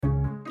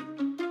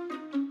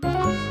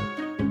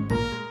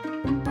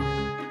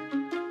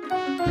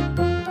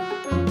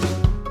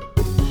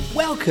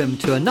Welcome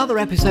to another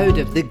episode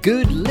of the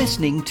Good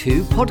Listening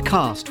To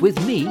podcast with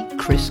me,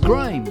 Chris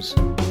Grimes.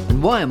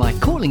 And why am I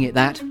calling it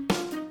that?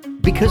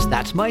 Because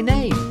that's my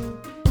name.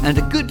 And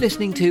a good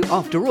listening to,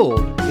 after all,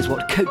 is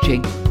what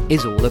coaching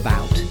is all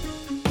about.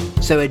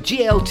 So a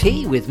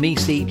GLT with me,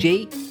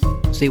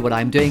 CG, see what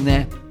I'm doing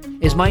there,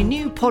 is my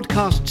new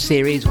podcast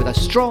series with a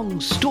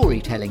strong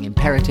storytelling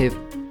imperative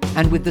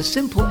and with the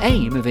simple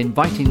aim of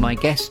inviting my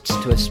guests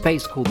to a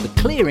space called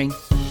The Clearing,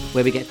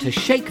 where we get to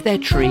shake their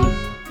tree,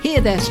 hear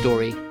their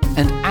story,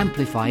 and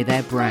amplify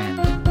their brand.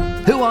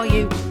 Who are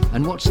you,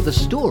 and what's the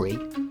story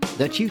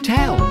that you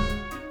tell?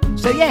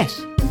 So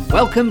yes,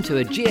 welcome to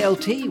a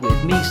GLT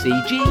with me,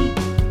 CG,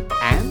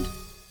 and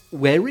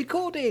we're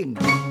recording.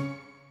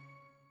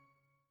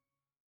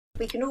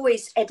 We can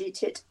always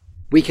edit it.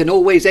 We can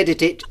always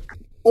edit it.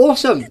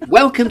 Awesome.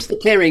 Welcome to The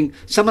Clearing.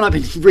 Someone I've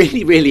been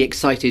really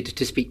excited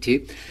to speak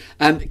to,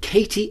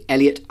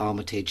 Elliott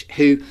Armitage,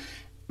 who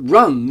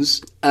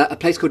runs a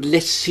place called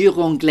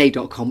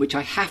lesuranglais.com, which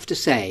I have to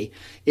say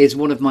is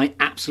one of my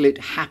absolute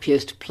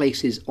happiest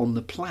places on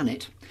the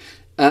planet.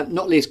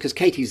 Not least because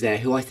Katie's there,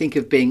 who I think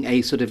of being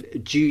a sort of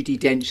Judi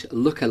Dench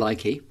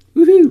lookalike.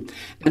 Woohoo!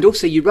 And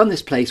also you run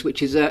this place,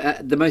 which is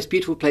the most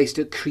beautiful place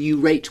to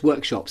curate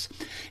workshops.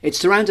 It's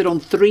surrounded on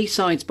three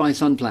sides by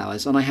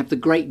sunflowers, and I have the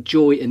great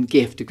joy and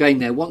gift of going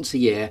there once a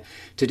year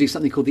to do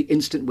something called the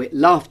Instant Wit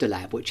Laughter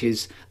Lab, which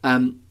is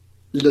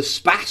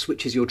L'Espace,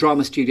 which is your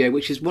drama studio,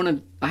 which is one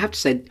of, I have to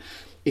say,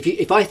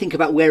 if I think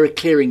about where a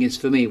clearing is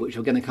for me, which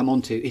we're going to come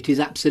on to, it is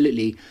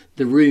absolutely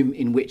the room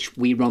in which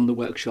we run the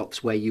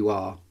workshops where you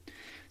are.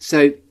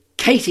 So,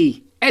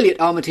 Katie Elliott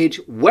Armitage,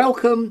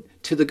 welcome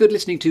to the Good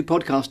Listening To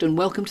podcast and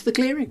welcome to The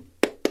Clearing.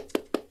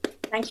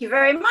 Thank you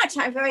very much.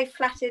 I'm very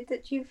flattered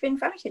that you've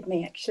invited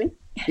me, actually.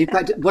 In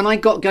fact, when I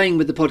got going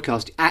with the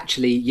podcast,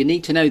 actually, you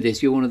need to know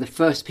this, you're one of the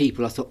first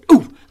people I thought,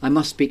 I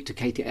must speak to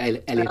Katie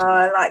Elliott. Oh,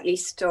 I like your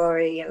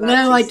story.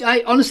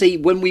 I honestly,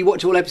 when we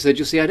watch all episodes,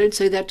 you'll see I don't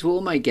say that to all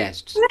my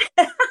guests.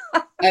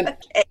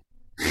 Okay.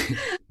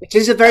 It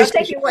is a very I'll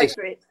take special your word place.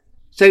 for it.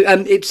 So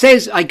it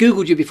says, I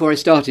Googled you before I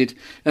started,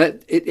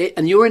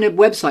 and you're in a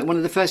website, one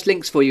of the first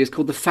links for you is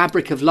called The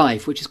Fabric of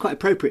Life, which is quite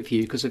appropriate for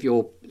you because of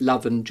your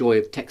love and joy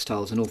of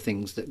textiles and all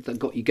things that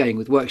got you going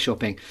with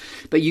workshopping.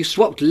 But you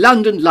swapped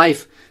London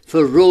life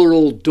for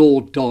rural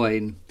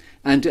Dordogne.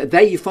 And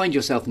there you find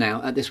yourself now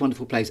at this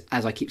wonderful place,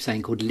 as I keep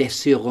saying, called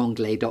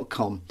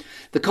lesuranglais.com.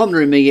 The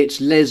commoner in me,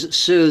 it's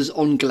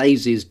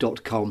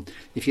lesuranglaises.com,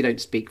 if you don't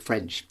speak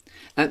French.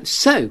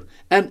 So,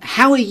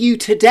 how are you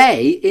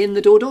today in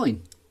the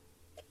Dordogne?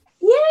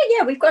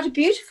 Yeah, we've got a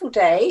beautiful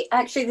day.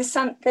 Actually,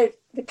 the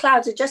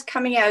clouds are just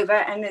coming over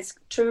and there's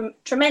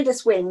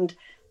tremendous wind,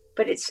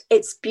 but it's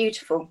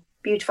beautiful.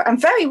 And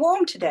very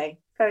warm today,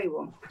 very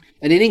warm.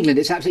 And in England,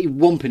 it's absolutely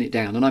womping it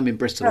down, and I'm in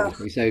Bristol,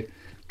 obviously, so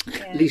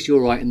yeah. At least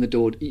you're all right in the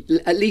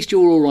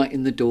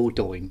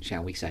Dordogne,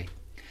 shall we say.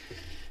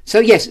 So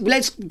yes,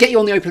 let's get you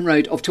on the open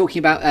road of talking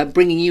about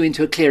bringing you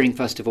into a clearing,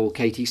 first of all,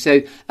 Katie. So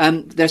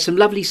there's some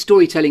lovely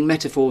storytelling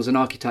metaphors and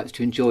archetypes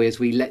to enjoy as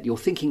we let your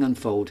thinking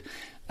unfold.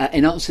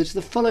 In answer to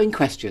the following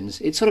questions.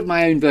 It's sort of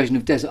my own version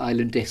of Desert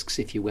Island Discs,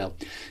 if you will.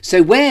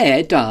 So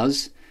where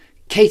does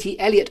Katie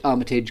Elliott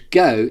Armitage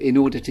go in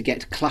order to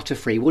get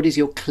clutter-free? What is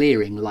your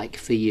clearing like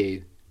for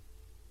you?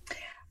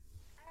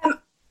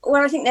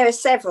 Well, I think there are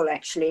several,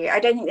 actually. I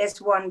don't think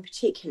there's one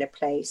particular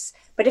place.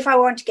 But if I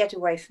want to get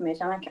away from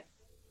it,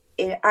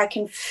 I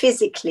can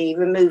physically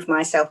remove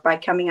myself by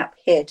coming up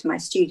here to my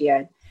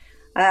studio.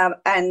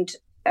 And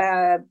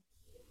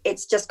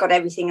it's just got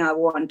everything I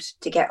want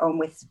to get on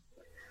with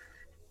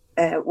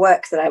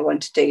work that I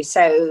want to do.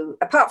 So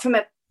apart from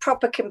a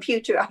proper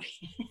computer up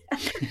here.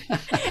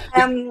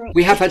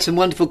 We have had some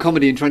wonderful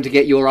comedy in trying to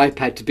get your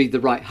iPad to be the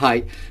right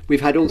height.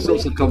 We've had all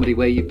sorts of comedy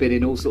where you've been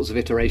in all sorts of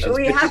iterations.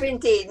 We have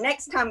indeed.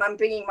 Next time I'm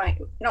bringing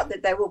not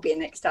that there will be a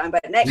next time,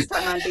 but next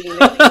time I'm bringing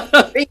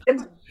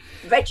the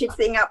wretched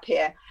thing up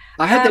here.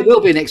 I hope there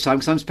will be next time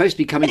because I'm supposed to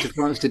be coming to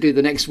France to do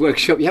the next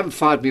workshop. You haven't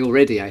fired me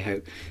already, I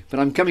hope.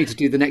 But I'm coming to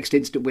do the next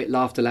Instant Wit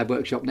Laughter Lab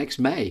workshop next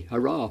May.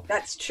 Hurrah.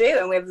 That's true,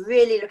 and we're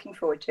really looking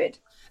forward to it.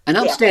 And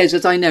upstairs,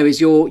 as I know,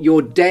 is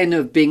your den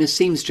of being a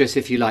seamstress,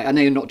 if you like. I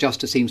know you're not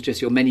just a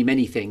seamstress, you're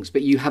many things,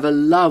 but you have a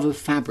love of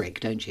fabric,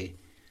 don't you?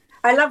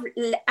 I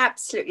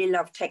absolutely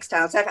love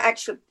textiles. I've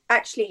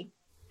actually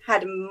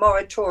had a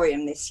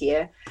moratorium this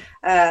year.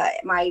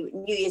 My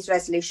New Year's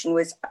resolution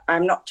was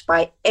I'm not to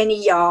buy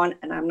any yarn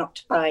and I'm not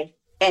to buy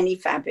any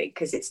fabric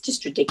because it's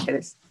just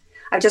ridiculous.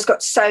 I've just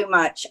got so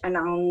much and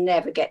I'll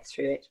never get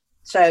through it.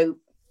 So,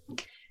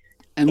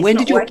 and it's when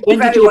not did working your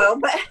very well,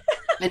 but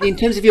and in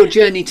terms of your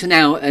journey to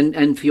now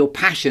and for your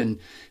passion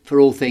for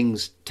all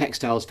things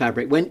textiles,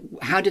 fabric,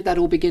 how did that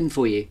all begin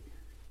for you?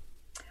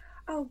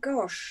 Oh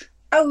gosh.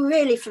 Oh,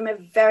 really? From a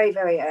very,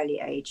 very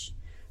early age.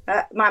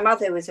 My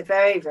mother was a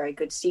very, very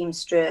good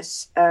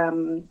seamstress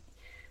and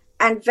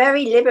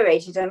very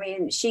liberated. I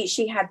mean,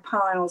 she had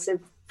piles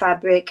of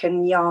fabric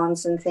and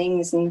yarns and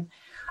things. And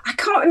I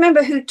can't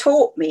remember who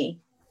taught me.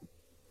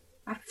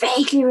 I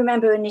vaguely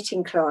remember a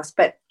knitting class,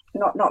 but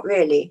not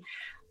really.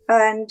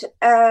 And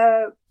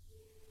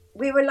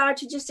we were allowed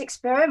to just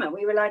experiment.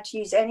 We were allowed to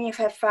use any of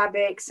her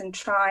fabrics and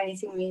try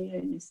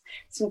anything.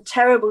 Some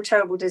terrible,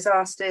 terrible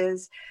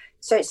disasters.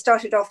 So it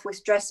started off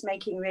with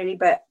dressmaking, really,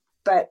 but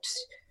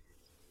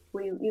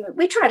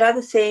we tried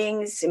other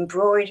things,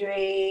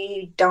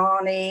 embroidery,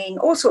 darning,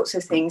 all sorts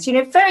of things.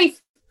 Very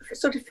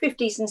sort of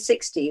 50s and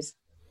 60s.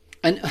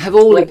 And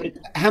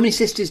how many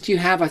sisters do you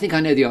have? I think I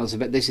know the answer,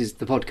 but this is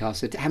the podcast.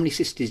 So how many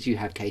sisters do you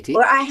have, Katie?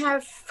 Well, I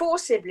have 4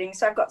 siblings.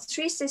 So I've got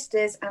 3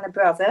 sisters and a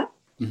brother.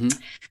 Mm-hmm.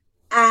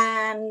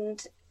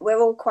 And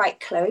we're all quite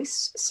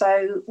close.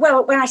 So,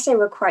 well, when I say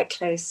we're quite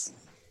close,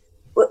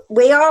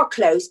 we are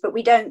close, but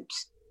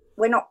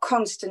we're not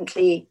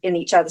constantly in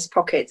each other's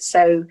pockets.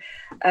 So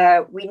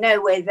we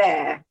know we're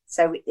there.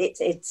 So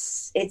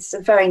it's a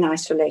very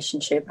nice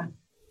relationship.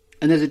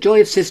 And there's a joy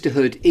of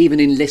sisterhood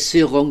even in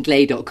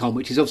lessuranglais.com,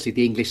 which is obviously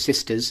the English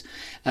sisters,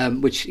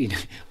 which,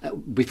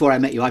 before I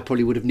met you, I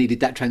probably would have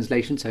needed that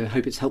translation. So I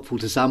hope it's helpful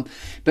to some.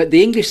 But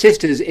the English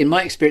sisters, in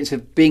my experience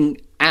of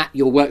being at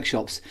your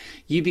workshops,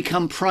 you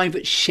become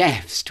private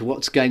chefs to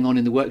what's going on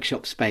in the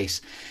workshop space.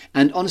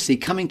 And honestly,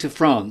 coming to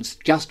France,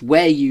 just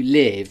where you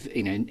live,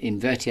 in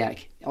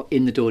Vertiac,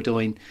 in the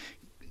Dordogne,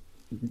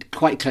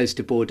 quite close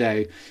to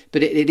Bordeaux,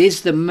 but it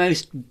is the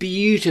most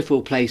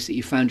beautiful place that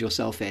you found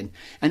yourself in.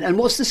 And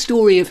what's the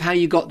story of how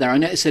you got there? I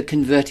know it's a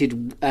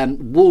converted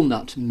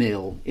walnut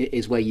mill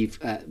is where you've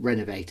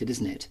renovated,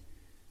 isn't it?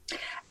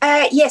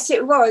 Yes,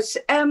 it was.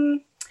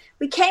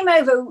 We came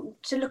over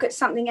to look at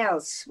something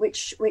else,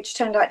 which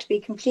turned out to be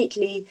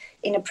completely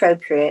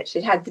inappropriate.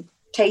 It had the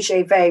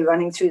TGV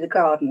running through the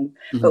garden,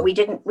 mm-hmm. but we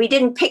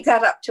didn't pick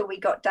that up till we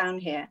got down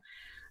here.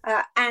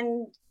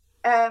 And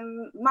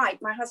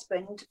Mike, my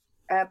husband,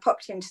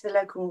 popped into the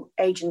local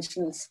agent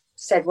and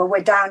said, well, we're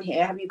down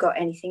here. Have you got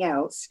anything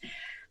else?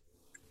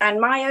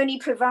 And my only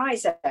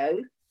proviso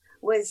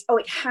was,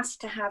 it has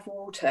to have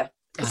water.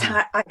 Because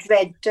I'd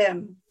read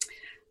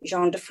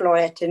Jean de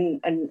Florette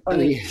and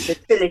the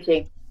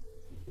trilogy.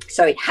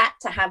 So it had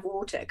to have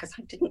water because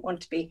I didn't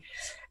want to be...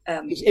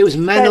 it was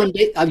Manon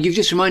you've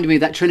just reminded me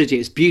of that trilogy.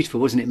 It's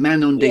beautiful, wasn't it?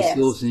 Manon des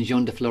Sources and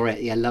Jean de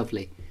Florette. Yeah,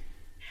 lovely.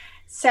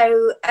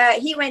 So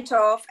he went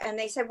off and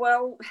they said,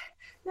 well...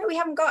 no, we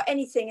haven't got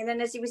anything. And then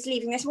as he was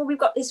leaving, they said, well, we've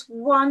got this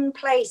one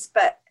place,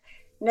 but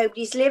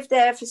nobody's lived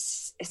there for,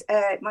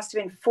 it must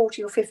have been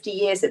 40 or 50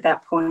 years at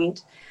that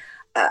point.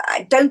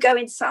 Don't go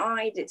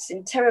inside. It's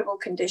in terrible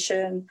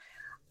condition.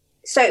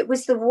 So it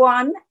was the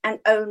one and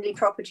only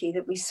property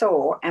that we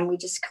saw, and we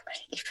just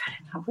completely fell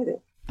in love with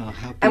it. Oh,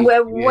 how and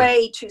we're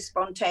way too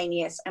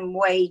spontaneous and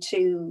way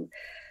too...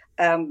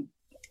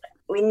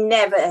 we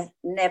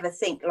never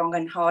think long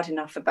and hard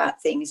enough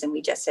about things, and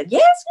we just said,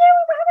 yes,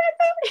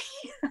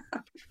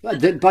 By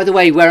the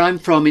way, where I'm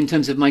from, in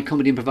terms of my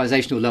comedy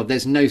improvisational love,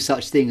 there's no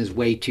such thing as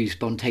way too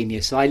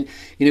spontaneous. So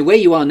where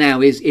you are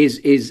now is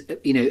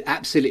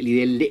absolutely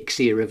the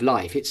elixir of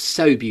life. It's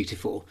so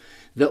beautiful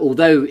that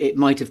although it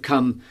might have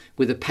come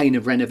with a pain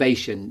of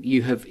renovation,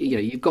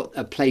 you've got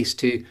a place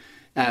to,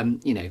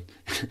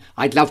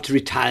 I'd love to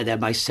retire there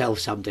myself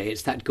someday.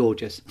 It's that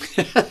gorgeous.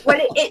 Well,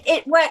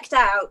 it worked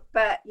out,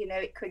 but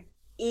it could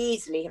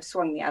easily have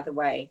swung the other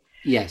way.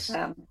 Yes.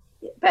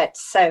 But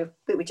so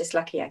we were just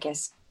lucky, I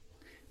guess.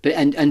 But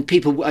and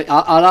people,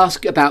 I'll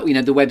ask about the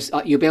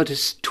website. You'll be able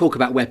to talk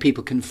about where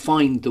people can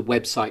find the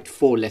website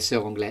for Les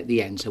Sœurs Anglais at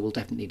the end. So we'll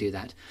definitely do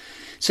that.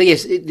 So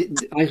yes,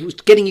 I was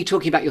getting you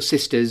talking about your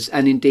sisters,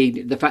 and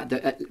indeed the fact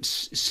that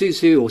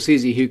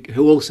Susie,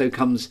 who also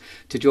comes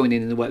to join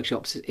in the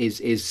workshops,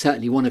 is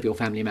certainly one of your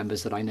family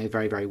members that I know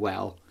very, very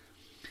well.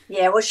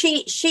 Yeah, well,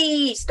 she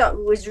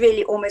was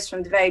really almost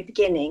from the very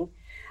beginning.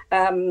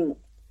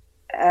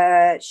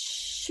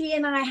 She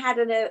and I had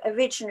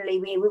originally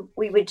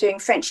we were doing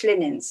French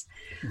linens,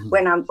 mm-hmm.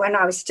 when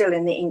I was still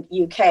in the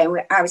UK.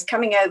 I was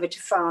coming over to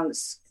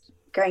France,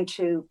 going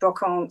to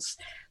brocantes,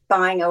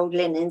 buying old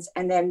linens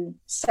and then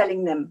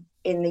selling them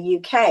in the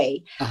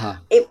UK. Uh-huh.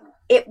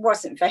 It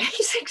wasn't very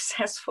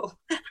successful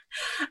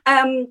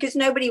because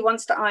nobody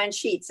wants to iron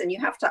sheets and you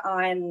have to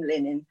iron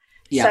linen.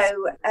 Yes.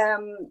 So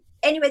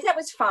anyway, that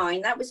was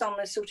fine. That was on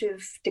a sort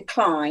of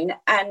decline.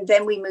 And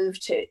then we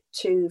moved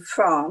to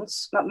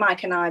France.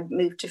 Mike and I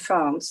moved to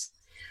France.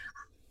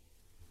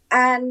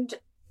 And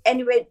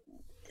anyway,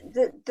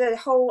 the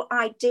whole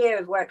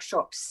idea of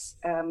workshops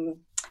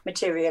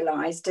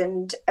materialised,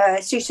 and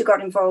Susu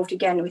got involved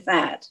again with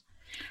that.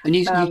 And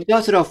you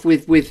started off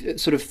with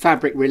sort of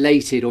fabric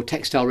related or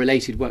textile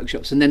related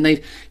workshops, and then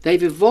they've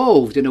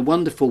evolved in a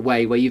wonderful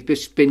way where you've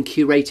just been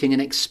curating an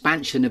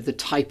expansion of the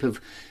type of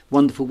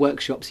wonderful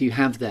workshops you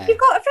have there. You've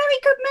got a very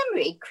good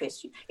memory,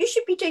 Chris. You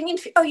should be doing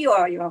interviews. Oh, you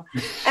are.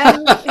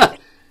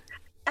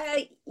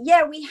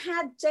 Yeah, we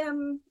had.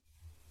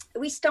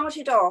 We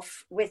started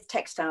off with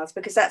textiles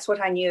because that's what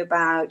I knew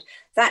about.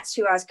 That's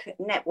who I was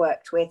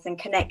networked with and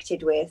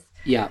connected with.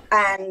 Yeah.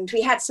 And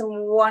we had some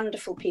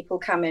wonderful people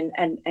come in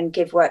and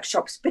give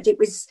workshops. But it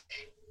was,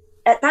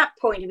 at that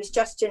point, it was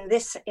just in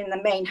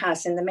the main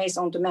house, in the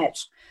Maison de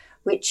Maître,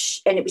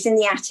 and it was in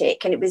the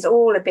attic, and it was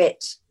all a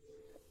bit,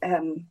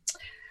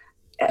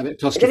 A bit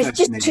there was claustrophobic,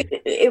 just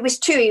maybe. it was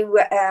too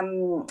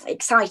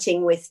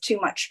exciting with too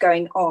much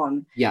going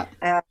on. Yeah.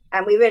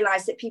 And we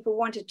realised that people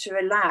wanted to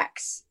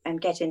relax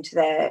and get into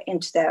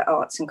their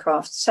arts and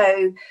crafts.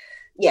 So,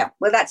 yeah,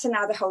 well, that's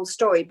another whole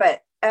story.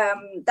 But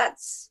and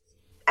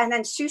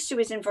then Susu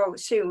was involved.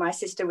 Sue, my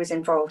sister, was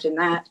involved in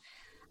that,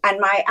 and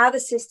my other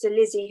sister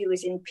Lizzie, who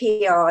was in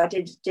PR,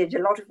 did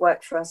a lot of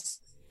work for us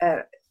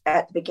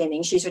at the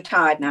beginning. She's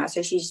retired now,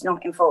 so she's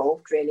not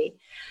involved really.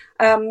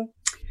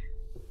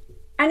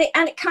 And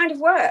it kind of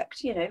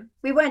worked, you know.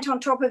 We weren't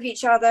on top of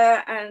each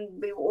other, and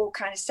we were all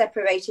kind of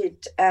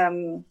separated,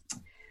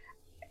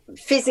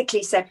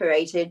 physically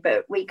separated,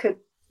 but we could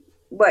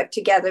work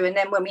together. And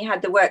then when we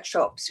had the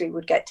workshops, we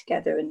would get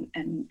together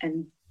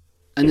and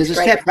there's a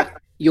separate.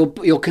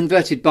 Your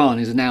converted barn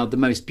is now the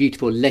most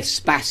beautiful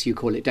l'espace, you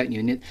call it, don't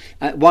you?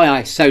 And why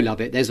I so love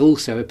it, there's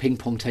also a ping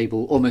pong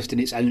table almost in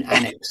its own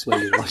annex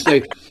where you are.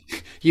 So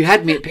you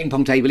had me at ping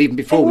pong table even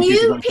before we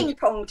did the new ping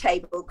pong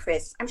table,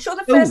 Chris. I'm sure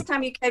the first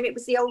time you came, it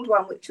was the old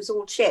one, which was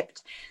all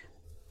chipped.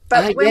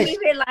 But when we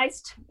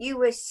realised you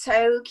were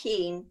so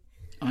keen,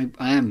 I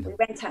am. We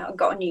went out and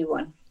got a new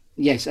one.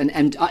 Yes, and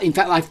in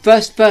fact, I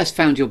first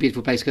found your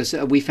beautiful place because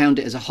we found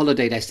it as a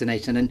holiday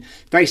destination, and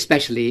very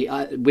specially,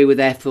 we were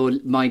there for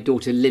my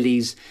daughter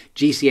Lily's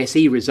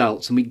GCSE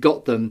results, and we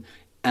got them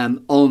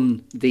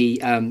on the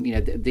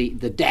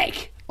the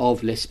deck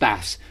of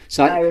L'Espace.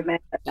 So I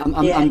remember.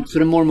 I'm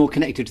sort of more and more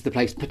connected to the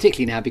place,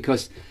 particularly now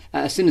because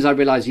as soon as I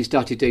realised you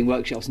started doing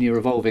workshops and you're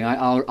evolving,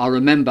 I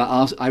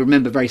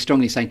remember very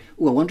strongly saying,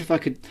 "Oh, I wonder if I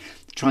could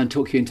try and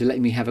talk you into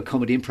letting me have a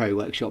comedy improv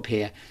workshop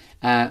here."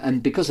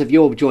 And because of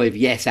your joy of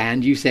yes,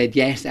 and you said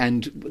yes,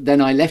 and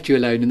then I left you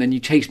alone, and then you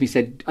chased me,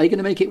 said, "Are you going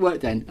to make it work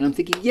then?" And I'm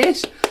thinking,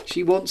 yes,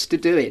 she wants to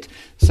do it.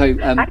 So I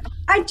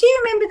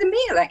do remember the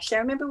meal. Actually,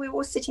 I remember we were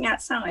all sitting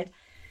outside,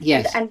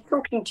 yes, and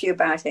talking to you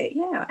about it.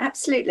 Yeah,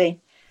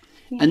 absolutely.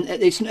 Yeah.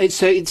 And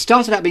so it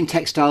started out being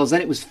textiles, then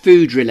it was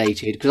food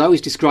related, because I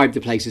always describe the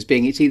place as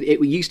being it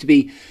used to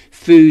be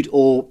food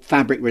or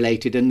fabric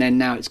related, and then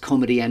now it's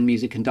comedy and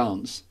music and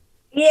dance.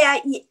 Yeah,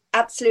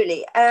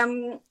 absolutely.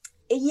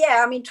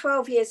 Yeah, I mean,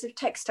 12 years of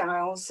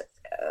textiles.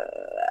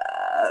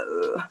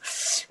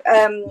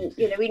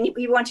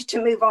 We wanted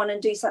to move on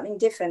and do something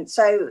different.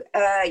 So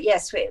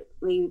yes, we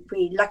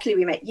luckily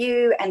we met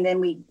you, and then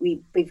we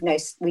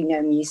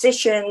know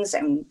musicians,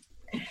 and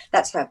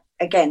that's a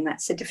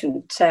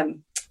different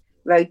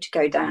road to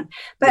go down.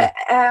 But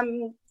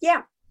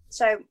yeah,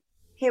 so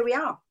here we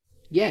are.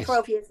 Yes,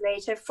 12 years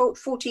later,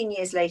 14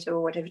 years later,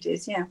 or whatever it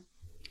is. Yeah.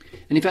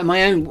 And in fact,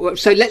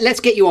 so let's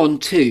get you on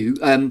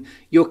to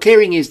your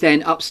clearing is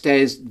then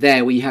upstairs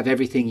there where you have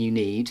everything you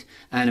need,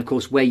 and of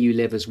course where you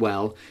live as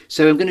well.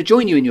 So I'm going to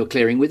join you in your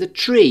clearing with a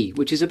tree,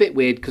 which is a bit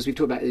weird because we've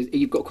talked about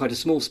you've got quite a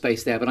small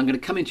space there, but I'm going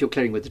to come into your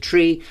clearing with a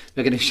tree.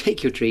 We're going to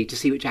shake your tree to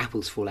see which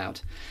apples fall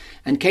out.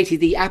 And Katie,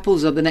 the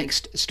apples are the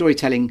next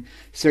storytelling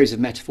series of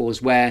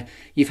metaphors where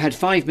you've had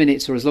 5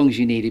 minutes or as long as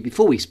you needed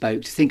before we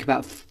spoke to think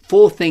about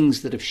 4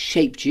 things that have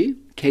shaped you,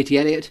 Katie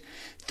Elliott,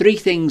 3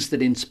 things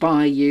that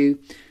inspire you,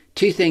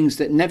 2 things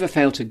that never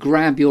fail to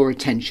grab your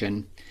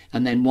attention,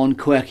 and then 1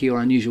 quirky or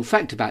unusual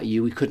fact about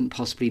you we couldn't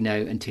possibly know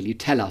until you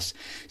tell us.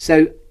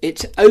 So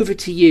it's over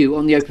to you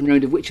on the open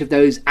road of which of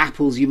those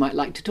apples you might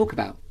like to talk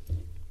about.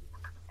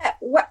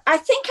 Well, I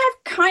think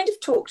I've kind of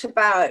talked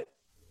about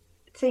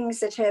things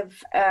that have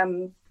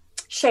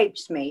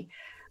shaped me,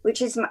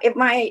 which is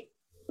my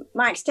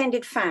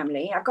extended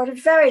family. I've got a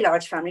very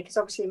large family because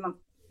obviously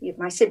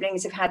my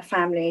siblings have had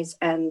families,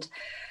 and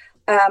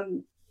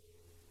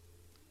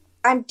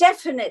I'm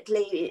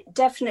definitely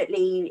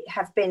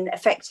have been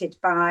affected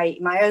by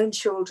my own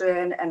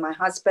children and my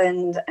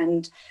husband.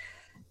 And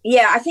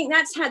yeah, I think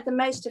that's had the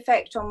most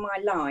effect on my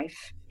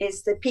life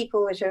is the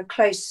people that are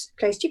close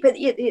to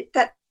you.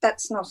 But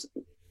that's not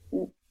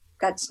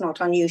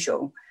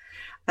unusual.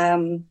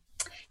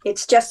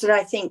 It's just that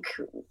I think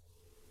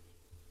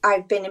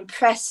I've been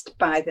impressed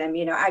by them.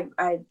 You know,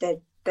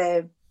 the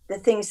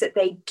things that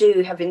they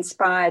do have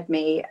inspired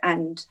me,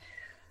 and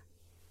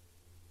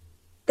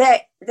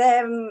their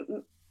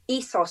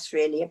ethos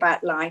really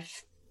about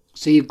life.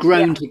 So you've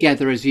grown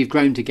together as you've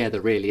grown together,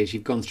 really, as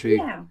you've gone through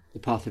the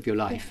path of your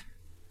life.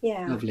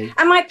 Yeah. Lovely.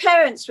 And my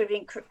parents were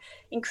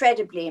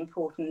incredibly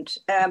important.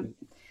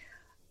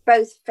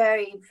 Both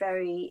very,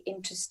 very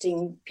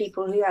interesting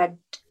people who had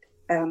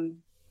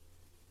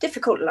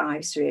difficult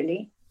lives,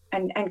 really,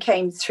 and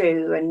came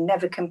through and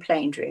never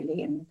complained,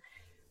 really. And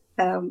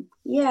and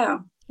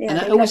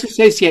I always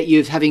associate you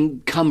as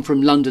having come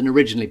from London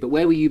originally, but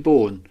where were you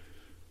born?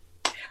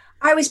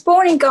 I was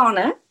born in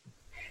Ghana,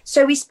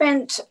 so we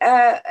spent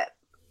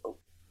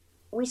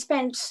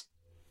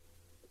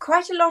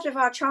quite a lot of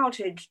our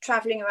childhood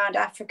traveling around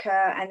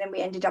Africa, and then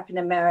we ended up in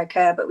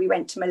America, but we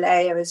went to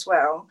Malaya as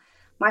well.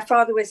 My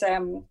father was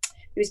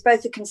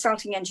both a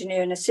consulting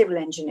engineer and a civil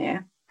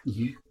engineer,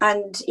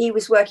 and he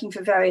was working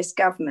for various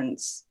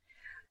governments.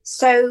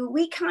 So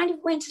we kind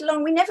of went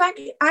along.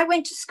 I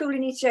went to school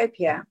in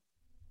Ethiopia,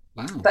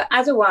 Wow. But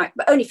otherwise,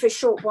 but only for a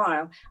short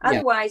while. Yeah.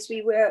 Otherwise,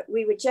 we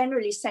were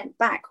generally sent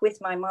back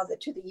with my mother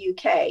to the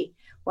UK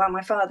while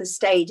my father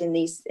stayed in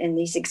these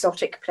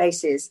exotic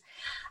places.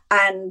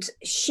 And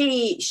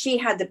she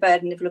had the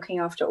burden of looking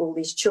after all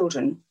these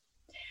children.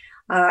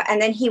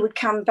 And then he would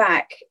come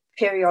back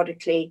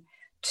periodically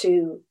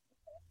to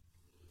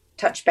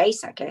touch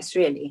base, I guess,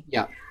 really.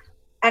 Yeah.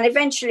 And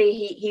eventually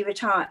he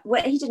retired.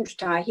 Well, he didn't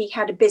retire. He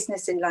had a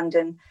business in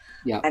London,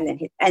 Yeah.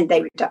 and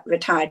they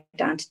retired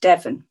down to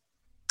Devon.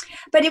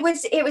 But it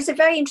was a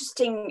very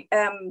interesting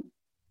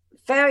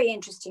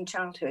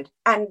childhood.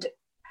 And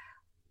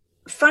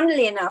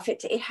funnily enough,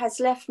 it has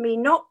left me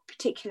not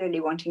particularly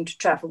wanting to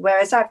travel.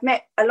 Whereas I've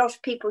met a lot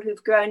of people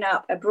who've grown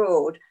up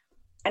abroad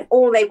and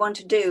all they want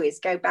to do is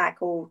go back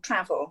or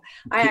travel.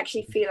 I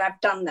actually feel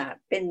I've done that,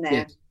 been there.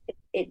 Yes.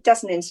 It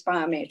doesn't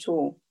inspire me at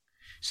all.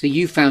 So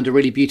you found a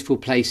really beautiful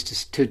place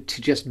to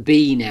just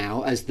be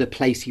now as the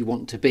place you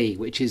want to be,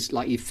 which is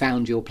like you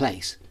found your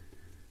place.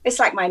 It's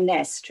like my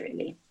nest,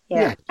 really.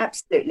 Yeah.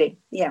 Absolutely.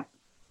 Yeah.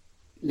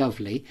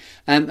 Lovely.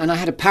 And I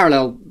had a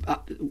parallel,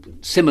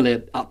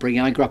 similar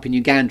upbringing. I grew up in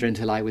Uganda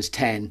until I was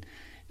 10.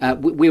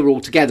 We were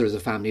all together as a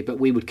family, but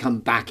we would come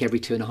back every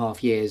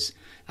 2.5 years.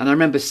 And I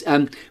remember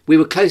we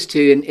were close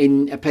to,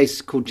 in a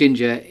place called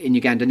Ginger in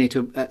Uganda, near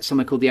to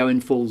somewhere called the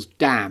Owen Falls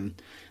Dam.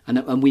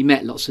 And we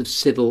met lots of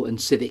civil and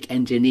civic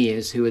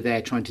engineers who were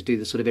there trying to do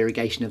the sort of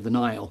irrigation of the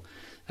Nile.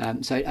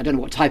 So I don't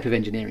know what type of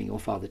engineering your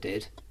father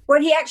did.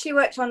 Well, he actually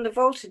worked on the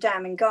Volta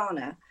Dam in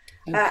Ghana.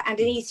 And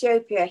in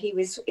Ethiopia, he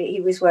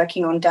was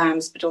working on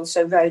dams, but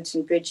also roads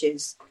and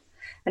bridges.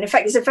 And in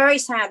fact, there's a very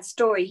sad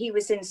story. He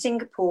was in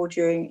Singapore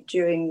during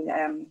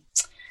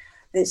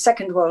the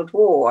Second World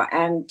War,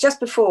 and just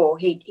before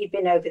he'd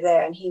been over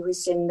there, and he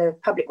was in the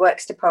Public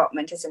Works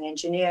Department as an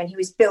engineer, and he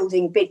was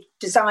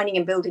designing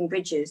and building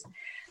bridges.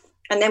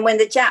 And then when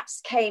the Japs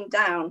came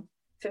down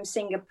from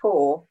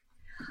Singapore,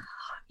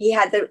 he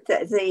had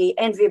the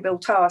enviable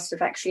task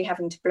of actually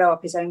having to blow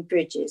up his own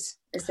bridges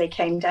as they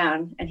came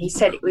down. And he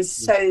said it was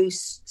so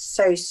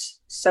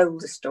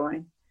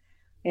soul-destroying.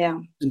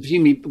 Yeah. And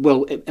presumably,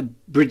 well,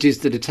 bridges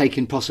that had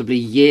taken possibly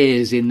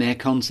years in their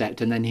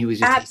concept, and then he was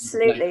just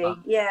absolutely,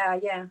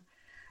 yeah.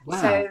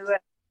 Wow. So,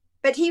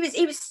 but he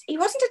wasn't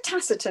a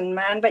taciturn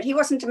man, but he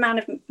wasn't a man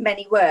of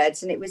many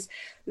words, and it was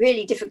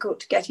really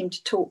difficult to get him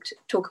to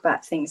talk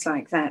about things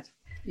like that.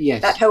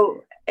 Yes. That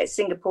whole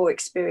Singapore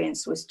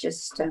experience was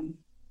just a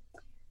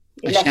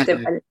shadow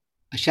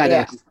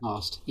of his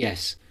past.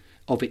 Yes.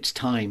 Of its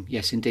time,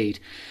 yes, indeed.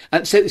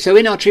 So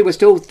in our tree, we're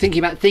still thinking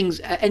about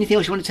things. Anything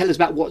else you want to tell us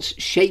about what's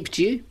shaped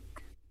you?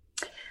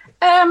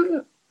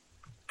 I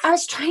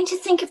was trying to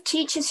think of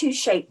teachers who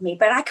shaped me,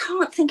 but I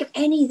can't think of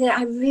any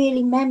that are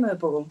really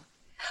memorable.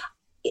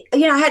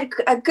 You know, I had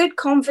a good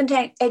convent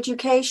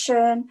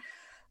education,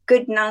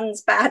 good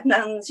nuns, bad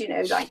nuns, you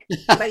know, like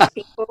most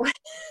people.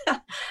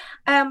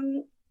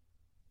 And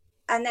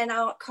then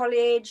art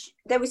college.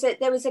 There was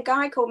a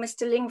guy called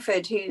Mr.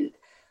 Lingford who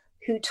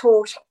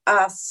taught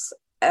us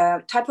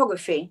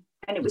typography,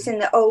 and it was in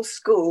the old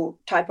school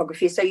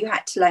typography, so you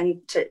had to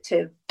learn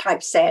to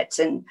typeset,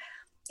 and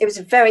it was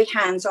a very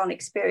hands-on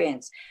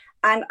experience.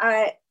 And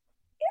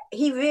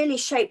he really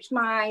shaped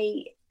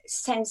my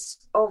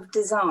sense of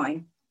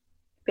design,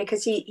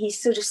 because he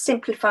sort of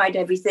simplified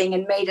everything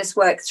and made us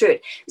work through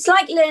it. It's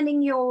like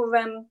learning your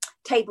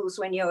tables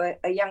when you're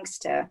a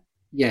youngster.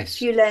 Yes.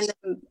 If you learn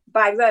them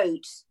by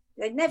rote,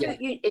 it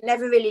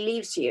never really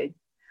leaves you.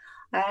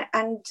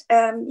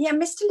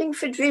 Mr.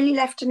 Lingford really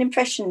left an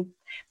impression.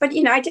 But,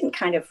 you know, I didn't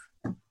kind of...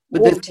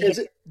 But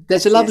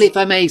there's a lovely, if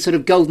I may, sort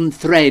of golden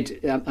thread.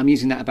 I'm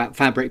using that about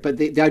fabric, but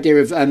the idea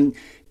of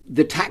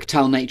the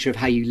tactile nature of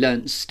how you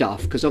learnt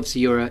stuff, because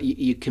obviously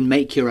you can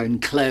make your own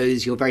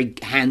clothes, you're very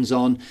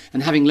hands-on,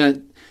 and having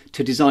learnt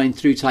to design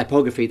through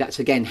typography, that's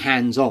again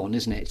hands-on,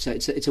 isn't it? So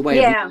it's a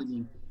way of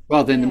learning,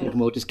 rather than the modern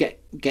world, just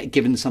get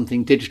given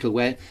something digital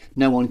where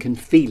no one can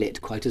feel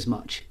it quite as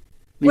much.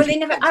 Well,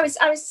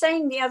 I was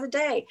saying the other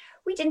day,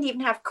 we didn't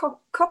even have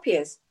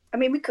copiers. I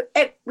mean,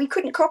 we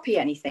couldn't copy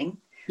anything.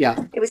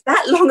 Yeah, it was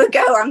that long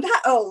ago. I'm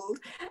that old.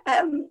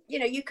 You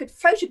know, you could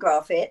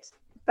photograph it,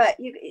 but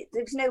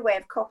there was no way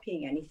of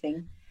copying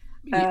anything.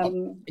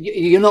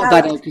 You're not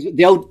that old,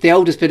 because the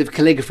oldest bit of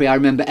calligraphy I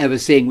remember ever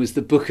seeing was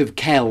the Book of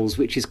Kells,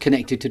 which is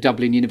connected to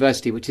Dublin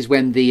University, which is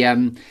when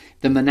the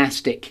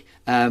monastic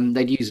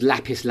they'd use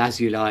lapis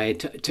lazuli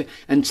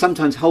and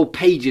sometimes whole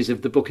pages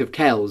of the Book of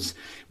Kells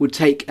would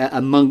take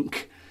a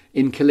monk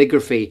in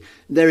calligraphy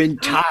their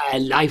entire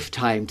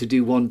lifetime to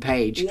do one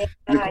page.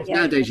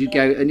 Nowadays you'd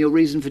go, and your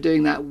reason for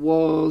doing that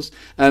was,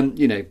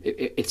 you know,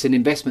 it's an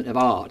investment of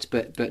art,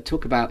 but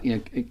talk about, you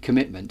know,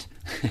 commitment.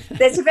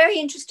 There's a very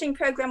interesting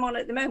program on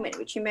at the moment,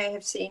 which you may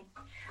have seen,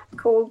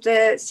 called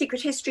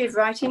Secret History of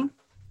Writing.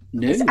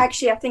 No.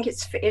 Actually, I think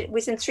it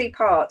was in 3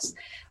 parts,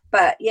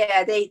 but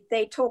yeah,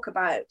 they talk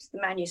about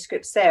the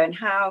manuscripts there and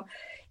how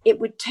it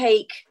would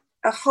take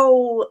a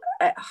whole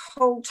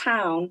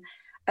town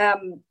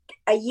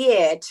a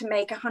year to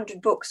make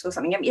 100 books or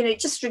something. I mean, you know,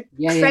 just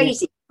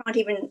crazy. You can't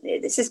even.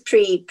 This is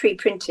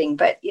pre-printing,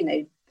 but you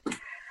know,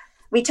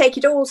 we take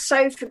it all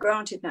so for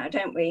granted now,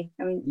 don't we?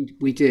 I mean,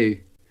 We do.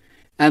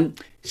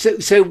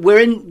 So we're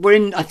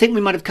in. I think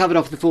we might have covered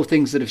off the 4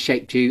 things that have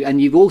shaped you,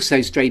 and you've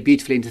also strayed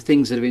beautifully into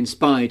things that have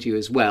inspired you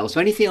as well. So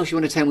anything else you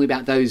want to tell me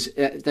about those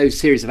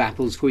series of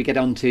apples before we get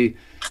on to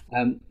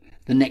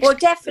the next? Well,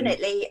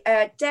 definitely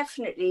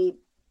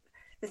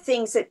the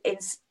things that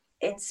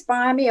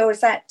inspire me, or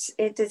does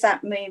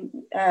that mean?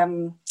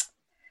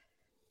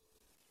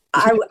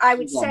 I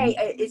would say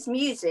it's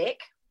music,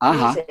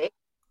 music,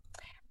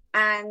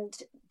 and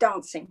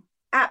dancing.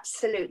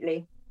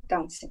 Absolutely,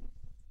 dancing.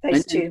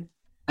 Those two.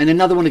 And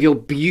another one of your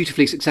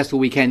beautifully successful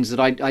weekends that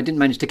I didn't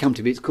manage to come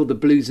to, but it's called the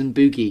Blues and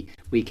Boogie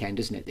weekend,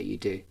 isn't it, that you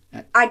do?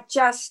 I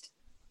just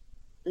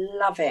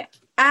love it.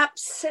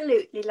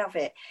 Absolutely love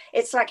it.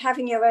 It's like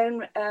having your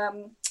own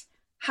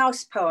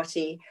house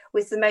party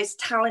with the most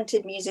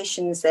talented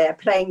musicians there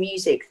playing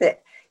music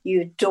that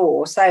you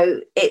adore.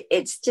 So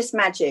it's just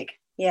magic.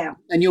 Yeah.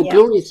 And your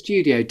glorious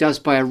studio does,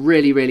 by a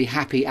really, really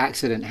happy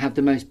accident, have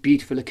the most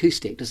beautiful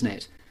acoustic, doesn't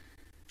it?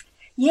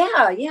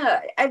 Yeah.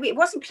 It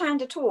wasn't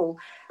planned at all,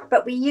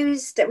 but we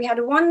had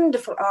a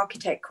wonderful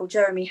architect called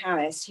Jeremy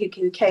Harris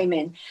who came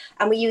in,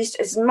 and we used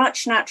as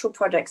much natural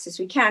products as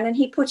we can. And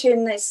he put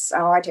in this,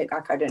 I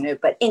don't know,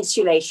 but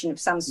insulation of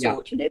some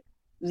sort,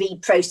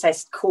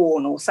 reprocessed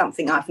corn or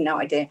something. I have no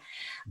idea.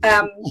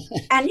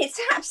 And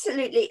it's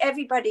absolutely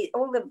everybody,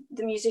 all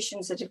the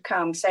musicians that have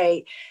come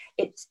say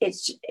it's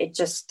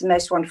just the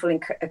most wonderful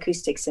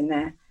acoustics in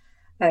there.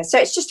 So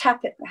it's just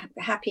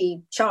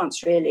happy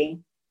chance, really.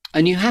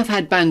 And you have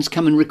had bands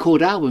come and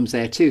record albums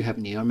there too,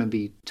 haven't you? I remember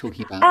you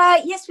talking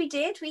about. Yes, we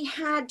did. We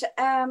had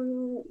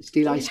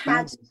Steel Eye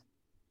Span.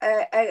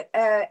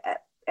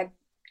 A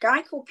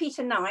guy called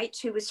Peter Knight,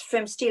 who was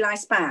from Steel Eye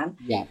Span.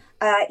 Yeah.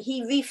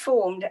 He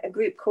reformed a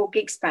group called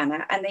Gig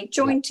Spanner, and they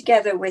joined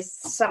together with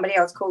somebody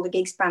else called the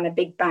Gig Spanner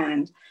Big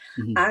Band,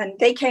 and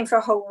they came for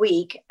a whole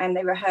week and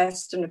they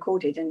rehearsed and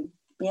recorded, and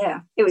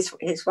it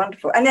was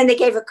wonderful. And then they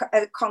gave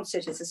a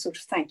concert as a sort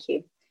of thank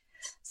you.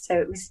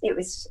 So it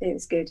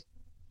was good.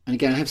 And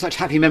again, I have such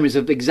happy memories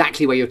of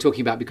exactly where you're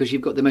talking about, because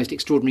you've got the most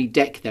extraordinary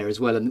deck there as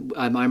well. And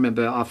I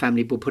remember our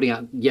family were putting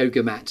out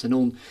yoga mats,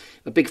 and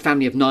a big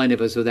family of 9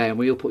 of us were there, and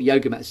we all put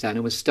yoga mats down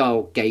and were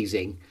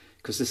stargazing,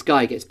 because the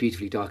sky gets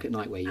beautifully dark at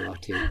night where you are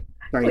too.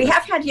 We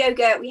have had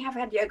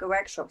yoga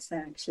workshops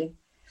there, actually.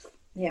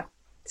 Yeah,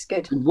 it's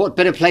good. And what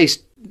better place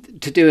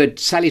to do a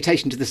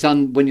salutation to the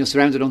sun when you're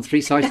surrounded on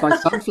 3 sides by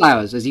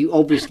sunflowers, as you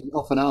obviously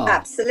often are.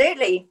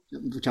 Absolutely.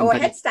 Or a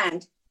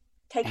headstand.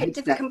 Take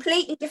a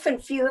completely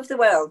different view of the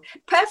world.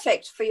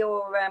 Perfect for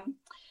your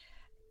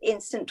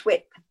instant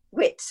wit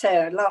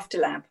laughter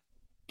lab.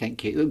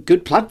 Thank you.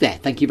 Good plug there.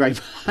 Thank you very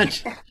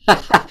much.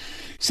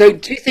 So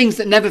 2 things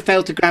that never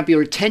fail to grab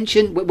your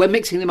attention. We're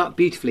mixing them up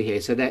beautifully here,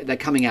 so they're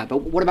coming out.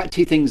 But what about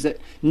 2 things that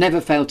never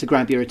fail to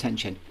grab your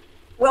attention?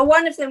 Well,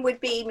 one of them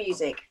would be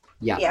music.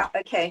 Yeah. Yeah.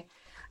 Okay.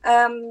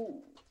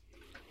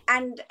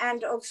 And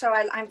also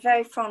I'm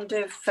very fond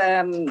of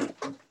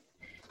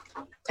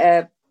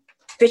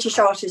British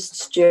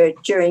artists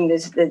during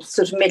the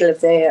sort of middle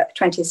of the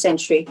 20th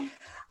century.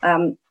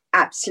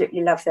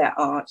 Absolutely love their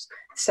art.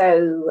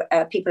 So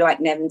people like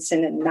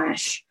Nevinson and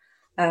Nash.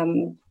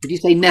 Did you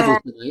say Neville?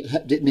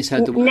 I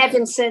misheard the word.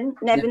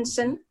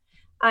 Nevinson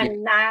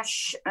and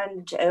Nash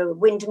and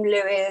Wyndham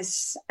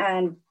Lewis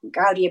and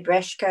Gaudia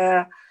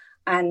Breshka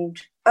and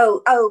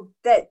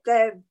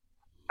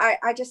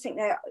I just think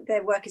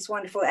their work is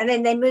wonderful. And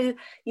then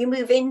you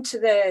move into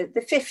the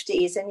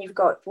 50s, and you've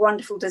got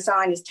wonderful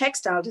designers,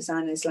 textile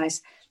designers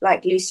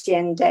like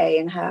Lucienne Day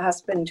and her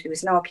husband, who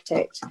was an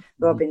architect,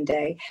 Robin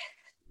Day.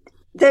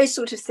 Those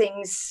sort of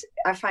things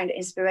I find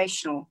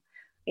inspirational.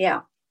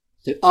 Yeah.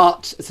 So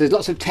art, so there's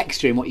lots of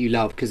texture in what you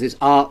love, because there's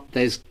art,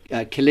 there's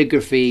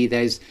calligraphy,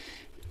 there's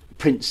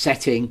print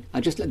setting.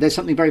 There's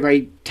something very,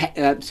 very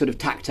sort of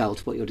tactile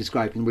to what you're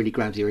describing, really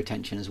grabs your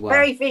attention as well.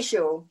 Very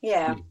visual,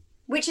 yeah.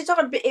 Which is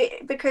odd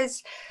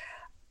because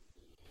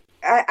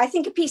I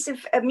think a piece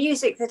of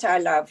music that I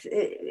love,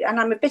 and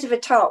I'm a bit of a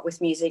tart with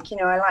music.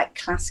 I like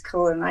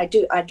classical, and I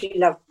do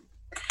love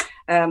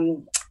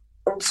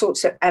all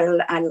sorts of.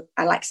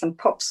 I like some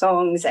pop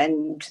songs,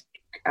 and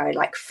I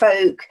like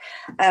folk.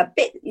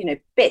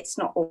 Bits,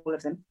 not all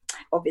of them,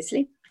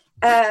 obviously.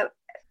 But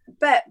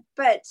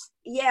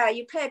yeah,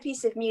 you play a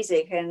piece of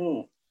music,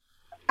 and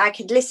I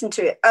could listen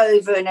to it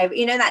over and over.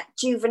 That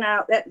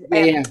juvenile,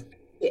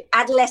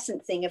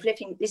 adolescent thing of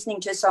listening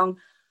to a song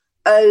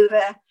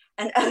over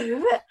and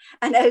over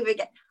and over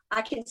again.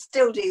 I can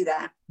still do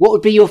that. What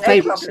would be your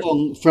favourite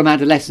song from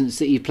adolescence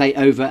that you play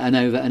over and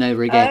over and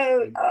over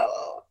again?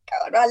 Oh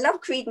God, I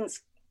love Creedence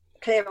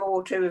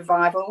Clearwater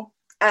Revival.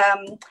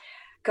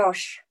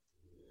 Gosh.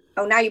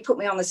 Oh, now you put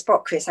me on the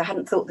spot, Chris. I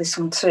hadn't thought this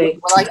one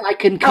through. Well, I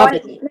can cover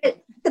the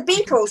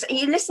Beatles.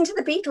 You listen to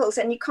the Beatles,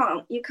 and you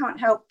can't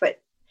help but.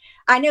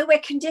 I know we're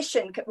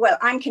conditioned. Well,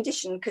 I'm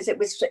conditioned because it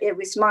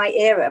was my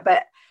era,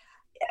 but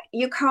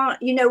you can't.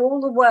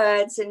 All the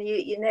words, and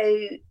you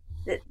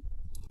know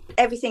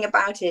everything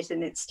about it,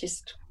 and it's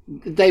just.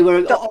 They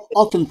were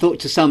often thought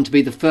to some to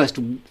be the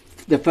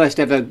the first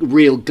ever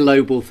real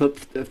global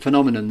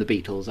phenomenon, the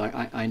Beatles.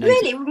 I know.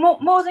 Really,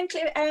 more than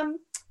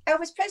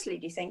Elvis Presley,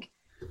 do you think?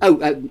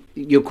 Oh,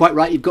 you're quite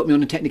right. You've got me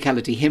on a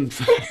technicality. Him.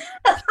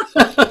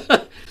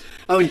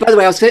 Oh, and by the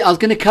way, I was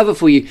going to cover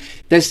for you.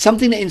 There's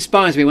something that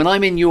inspires me when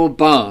I'm in your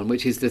barn,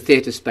 which is the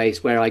theatre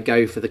space where I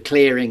go for the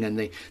clearing, and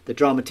the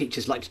drama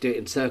teachers like to do it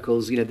in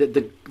circles. You know,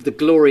 the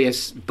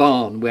glorious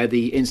barn where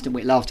the Instant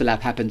Wit Laughter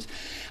Lab happens.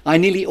 I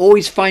nearly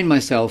always find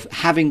myself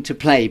having to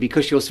play,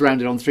 because you're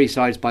surrounded on three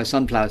sides by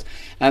sunflowers,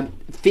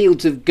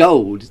 Fields of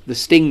Gold, the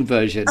Sting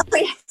version. Oh,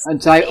 yes.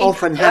 And so I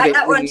often have it.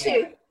 That one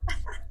too.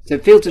 So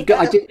Fields of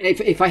Gold.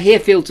 If I hear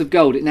Fields of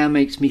Gold, it now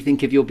makes me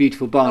think of your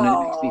beautiful barn, and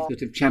it makes me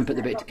sort of champ at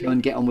the bit to go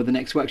and get on with the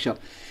next workshop.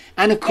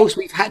 And of course,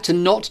 we've had to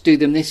not do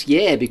them this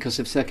year because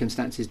of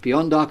circumstances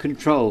beyond our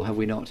control, have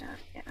we not?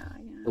 Yeah.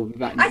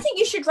 I think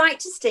you should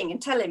write to Sting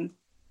and tell him.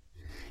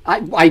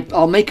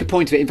 I'll make a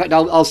point of it. In fact,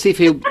 I'll see if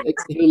he'll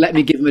let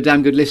me give him a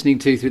damn good listening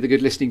to through the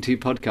Good Listening To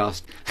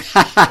podcast.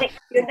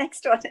 Your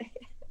next one.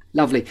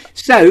 Lovely.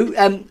 So,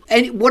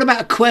 what about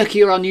a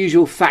quirky or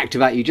unusual fact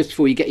about you, just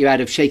before you get you out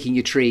of shaking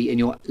your tree in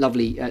your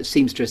lovely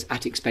seamstress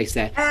attic space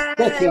there?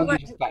 Quirky or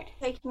unusual fact.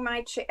 Taking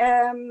my tree.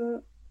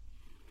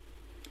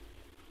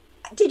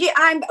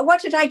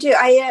 What did I do?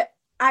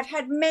 I've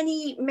had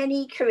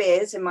many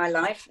careers in my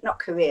life, not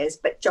careers,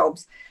 but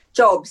jobs.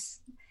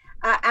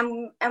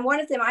 And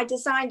one of them, I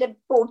designed a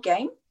board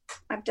game.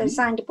 I've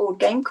designed a board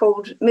game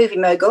called Movie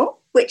Mogul,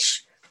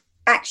 which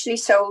actually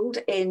sold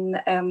in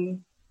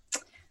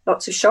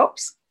lots of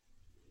shops.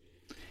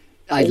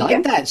 I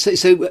like that. So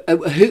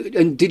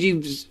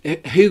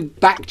who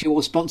backed you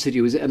or sponsored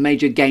you? Was it a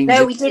major game?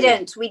 No, we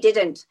didn't.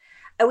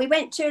 We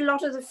went to a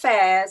lot of the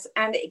fairs,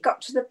 and it got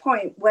to the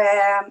point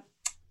where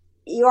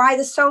you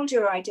either sold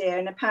your idea,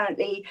 and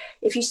apparently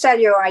if you sell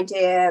your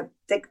idea,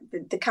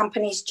 the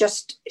companies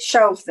just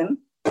shelve them.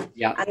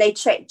 Yeah, and they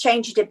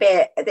change it a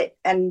bit,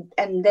 and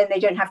then they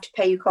don't have to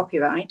pay you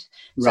copyright.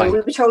 So right. We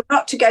were told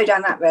not to go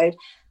down that road,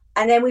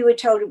 and then we were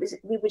told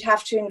we would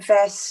have to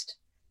invest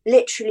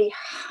literally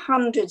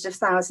hundreds of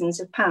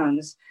thousands of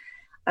pounds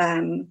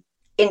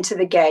into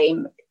the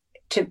game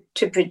to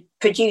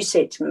produce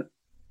it, to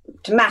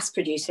mass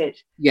produce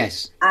it.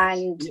 Yes,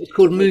 and it's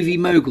called Movie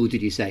Mogul.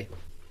 Did you say?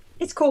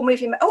 It's called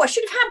Movie. Oh, I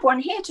should have had one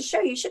here to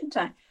show you, shouldn't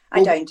I?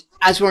 I don't.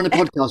 As we're on a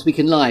podcast, we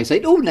can lie. Say,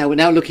 no, we're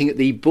now looking at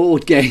the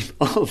board game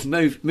of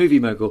Movie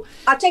Mogul.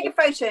 I'll take a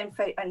photo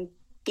and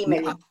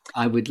email you.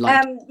 I would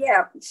like.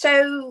 Yeah.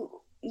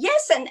 So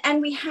yes,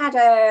 and we had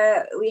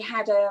an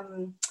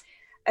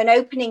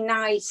opening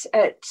night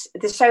at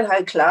the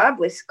Soho Club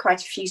with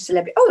quite a few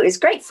celebrities. Oh, it was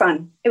great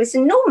fun. It was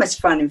enormous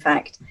fun, in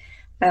fact,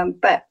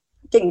 but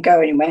didn't go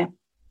anywhere.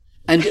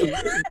 And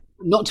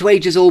not to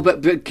age us all,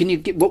 but can you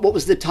get what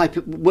was the type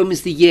of? When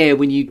was the year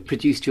when you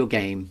produced your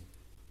game?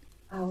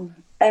 Oh,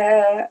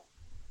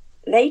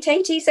 late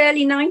 80s,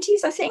 early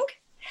 90s, I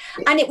think.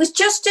 And it was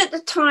just at the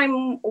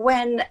time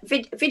when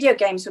video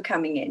games were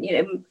coming in,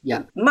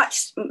 yeah,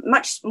 much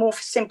more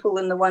simple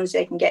than the ones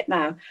they can get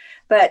now.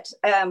 But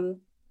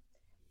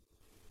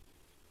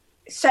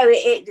so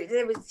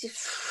there was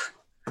just...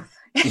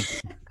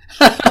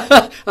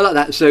 I like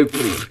that. So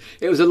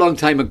it was a long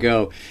time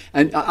ago,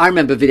 and I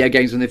remember video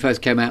games when they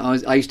first came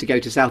out. I used to go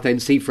to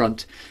Southend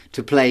Seafront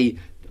to play.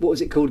 What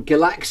was it called?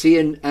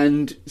 Galaxian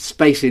and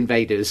Space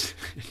Invaders.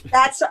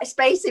 That's right,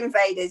 Space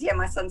Invaders. Yeah,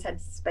 my son's had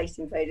Space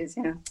Invaders.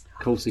 Yeah, of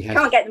course he has.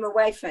 Can't get them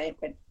away from it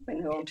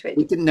when they're onto it.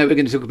 We didn't know we were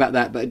going to talk about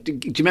that, but do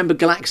you remember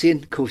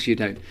Galaxian? Of course you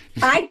don't.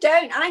 I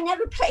don't. I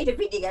never played a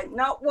video game.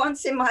 Not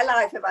once in my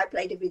life have I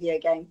played a video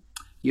game.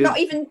 Not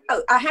even.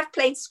 Oh, I have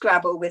played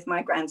Scrabble with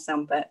my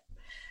grandson, but.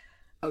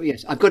 Oh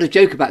yes, I've got a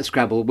joke about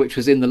Scrabble, which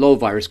was in the Lol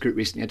Virus group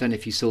recently. I don't know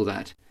if you saw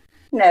that.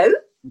 No.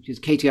 Which is,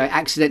 Katie, I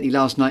accidentally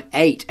last night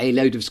ate a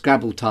load of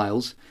Scrabble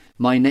tiles.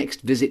 My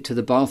next visit to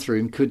the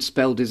bathroom could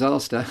spell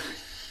disaster.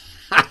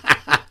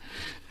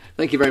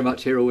 Thank you very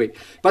much. Here all week.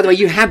 By the way,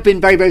 you have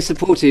been very, very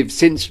supportive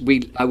since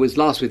I was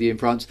last with you in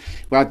France,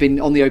 where I've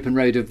been on the open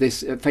road of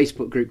this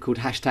Facebook group called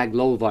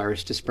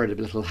 #LolVirus to spread a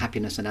little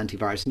happiness and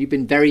antivirus. And you've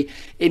been very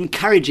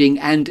encouraging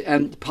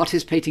and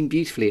participating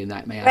beautifully in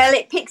that, may I? Well,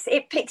 it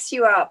picks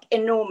you up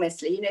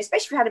enormously,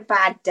 especially if you had a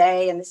bad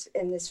day and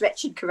this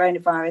wretched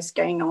coronavirus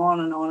going on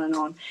and on and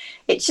on.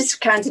 It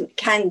just kind of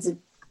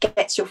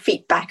gets your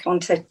feet back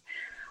onto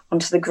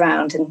the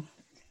ground and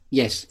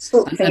yes.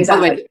 Sort things and by out.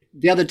 the way,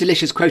 the other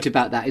delicious quote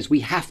about that is, we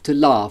have to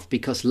laugh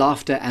because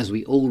laughter, as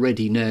we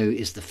already know,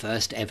 is the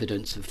first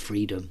evidence of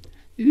freedom.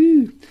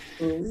 Ooh.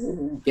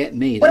 Get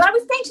me. Well, I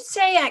was going to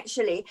say,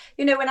 actually,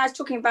 when I was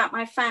talking about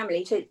my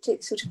family, to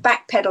sort of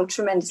backpedal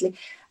tremendously,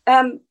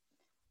 and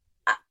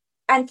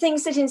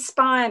things that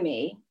inspire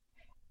me,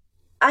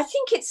 I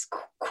think it's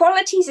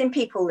qualities in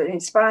people that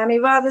inspire me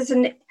rather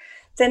than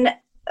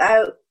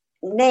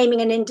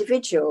naming an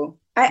individual.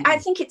 I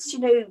think it's,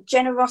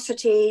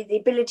 generosity, the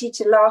ability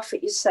to laugh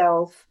at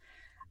yourself,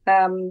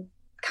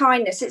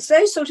 kindness. It's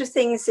those sort of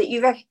things that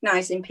you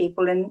recognise in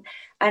people and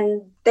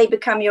they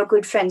become your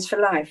good friends for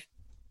life.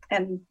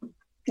 And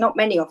not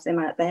many of them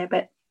out there,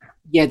 but...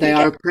 Yeah, they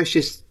are a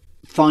precious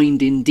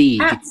find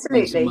indeed you find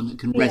Absolutely. someone that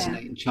can Yeah.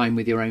 resonate and chime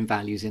with your own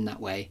values in that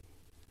way.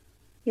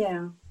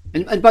 Yeah.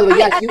 And by the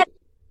way,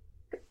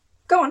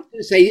 Go on.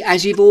 say,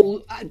 as you've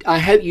all, I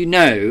hope you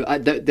know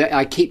that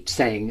I keep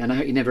saying, and I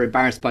hope you're never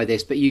embarrassed by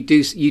this, but you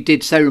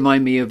did so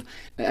remind me of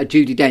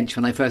Judi Dench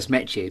when I first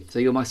met you. So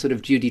you're my sort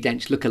of Judi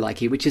Dench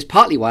lookalike, which is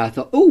partly why I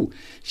thought, oh,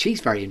 she's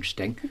very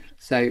interesting.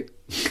 So,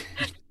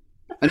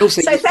 and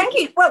also, So thank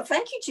you. Well,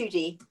 thank you,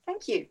 Judy.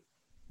 Thank you.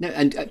 no,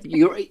 and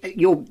you're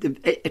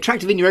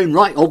attractive in your own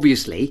right,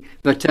 obviously,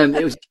 but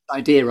it was the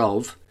idea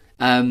of,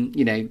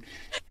 you know.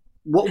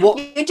 What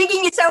You're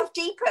digging yourself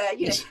deeper.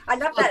 You know, Yes. I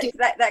love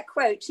that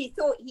quote. He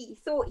thought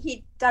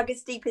he dug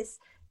as deep as.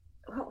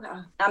 Oh,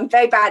 I'm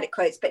very bad at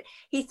quotes, but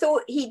he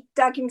thought he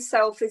dug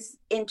himself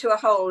into a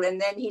hole,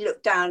 and then he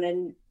looked down,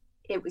 and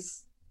it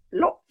was a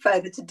lot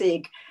further to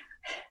dig.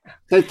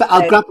 So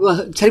I'll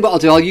tell you what I'll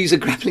do. I'll use a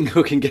grappling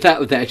hook and get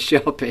out of there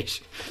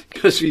sharpish,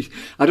 because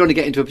I don't want to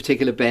get into a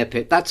particular bear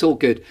pit. That's all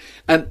good.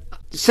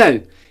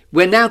 So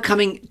we're now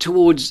coming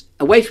towards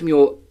away from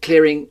your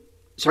clearing.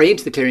 Sorry,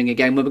 into the clearing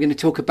again, where we're going to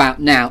talk about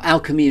now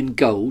alchemy and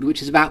gold,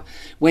 which is about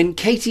when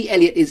Katie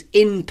Elliott is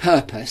in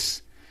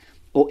purpose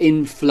or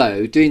in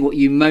flow, doing what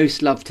you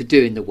most love to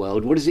do in the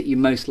world. What is it you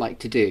most like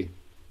to do?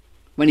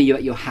 When are you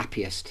at your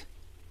happiest?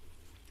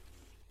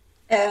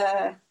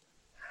 I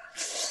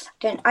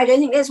don't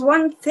think there's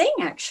one thing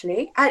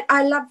actually.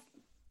 I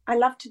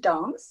love to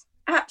dance.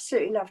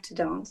 Absolutely love to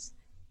dance.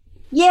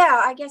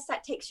 Yeah, I guess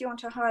that takes you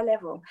onto a higher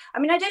level. I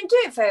mean, I don't do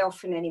it very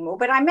often anymore,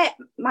 but I met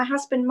my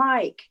husband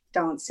Mike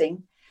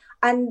dancing,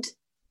 and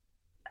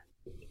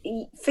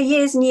for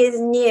years and years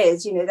and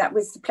years, you know, that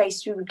was the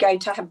place we would go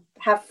to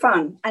have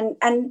fun, and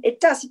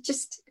it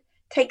just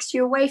takes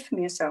you away from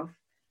yourself.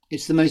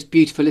 It's the most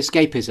beautiful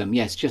escapism.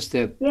 Yes, just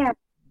the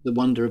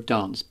wonder of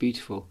dance.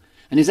 Beautiful.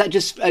 And is that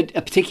just a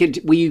particular?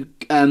 Were you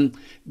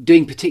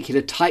doing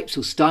particular types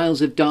or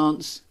styles of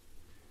dance?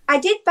 I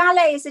did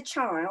ballet as a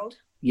child.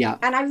 Yeah.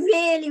 And I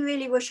really,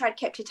 really wish I'd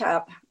kept it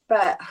up,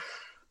 but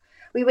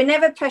we were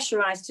never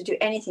pressurized to do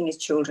anything as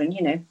children,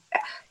 you know.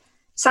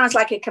 Sounds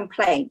like a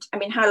complaint. I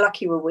mean, how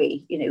lucky were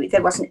we? You know,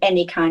 there wasn't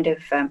any kind of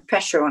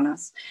pressure on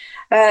us.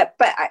 But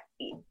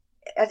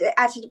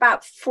at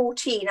about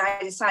 14,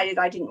 I decided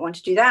I didn't want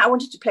to do that. I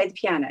wanted to play the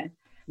piano,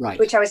 Right.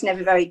 which I was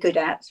never very good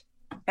at.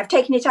 I've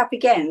taken it up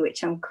again,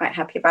 which I'm quite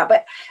happy about.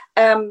 But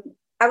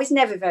I was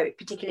never very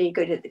particularly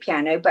good at the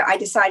piano, but I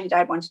decided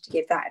I wanted to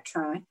give that a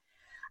try.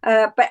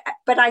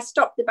 But I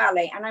stopped the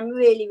ballet, and I'm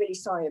really, really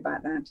sorry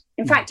about that.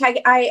 In fact,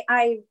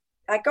 I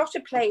got a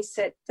place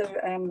at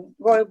the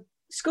Royal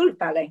School of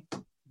Ballet.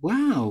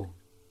 Wow.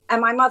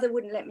 And my mother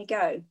wouldn't let me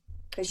go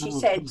because she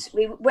said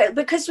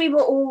because we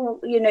were all,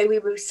 you know, we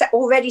were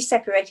already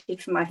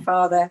separated from my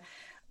father,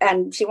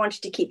 and she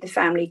wanted to keep the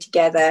family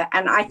together.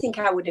 And I think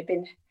I would have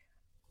been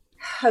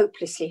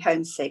hopelessly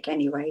homesick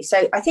anyway.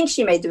 So I think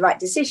she made the right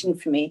decision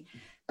for me,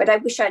 but I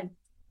wish I'd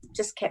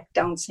just kept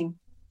dancing.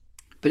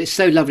 But it's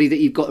so lovely that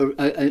you've got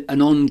an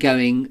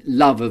ongoing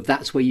love of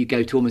that's where you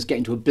go to almost get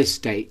into a bliss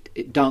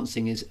state.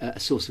 Dancing is a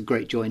source of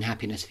great joy and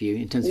happiness for you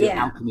in terms of your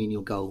alchemy and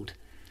your gold.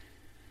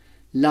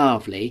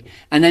 Lovely.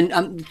 And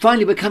then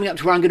finally, we're coming up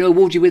to where I'm going to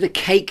award you with a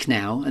cake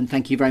now. And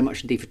thank you very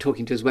much indeed for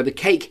talking to us, where the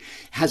cake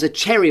has a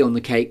cherry on the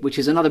cake, which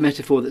is another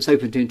metaphor that's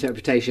open to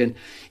interpretation.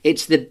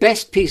 It's the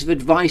best piece of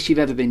advice you've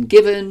ever been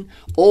given,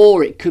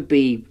 or it could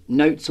be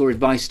notes or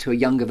advice to a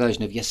younger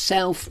version of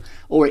yourself,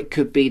 or it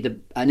could be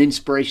an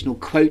inspirational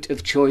quote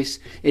of choice.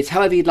 It's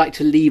however you'd like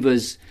to leave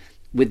us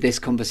with this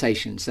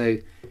conversation. So,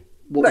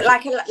 but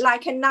like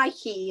a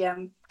Nike,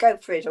 go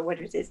for it, or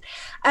whatever it is.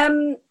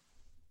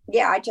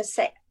 I just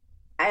say,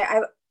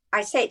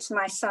 I say it to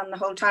my son the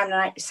whole time,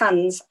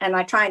 and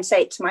I try and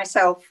say it to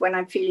myself when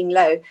I'm feeling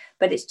low,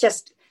 but it's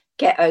just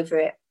get over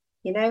it,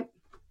 you know.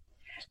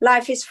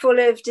 Life is full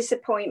of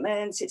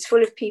disappointments. It's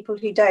full of people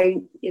who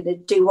don't, you know,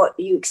 do what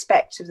you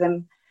expect of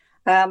them.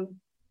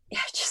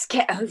 Just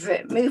get over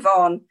it, move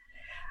on.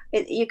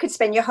 You could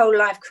spend your whole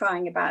life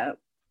crying about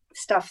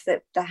stuff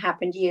that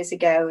happened years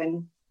ago,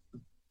 and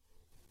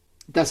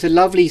that's a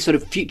lovely sort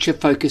of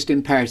future-focused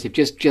imperative.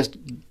 Just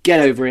get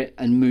over it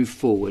and move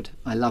forward.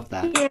 I love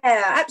that.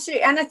 Yeah,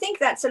 absolutely. And I think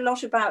that's a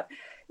lot about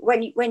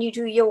when you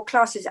do your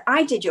classes.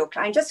 I did your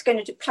class. I'm just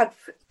going to plug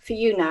for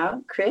you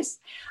now, Chris.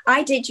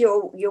 I did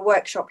your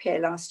workshop here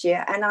last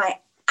year, and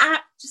I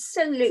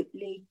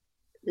absolutely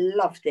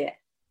loved it.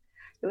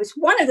 It was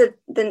one of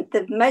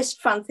the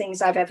most fun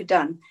things I've ever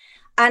done.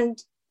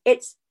 And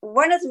it's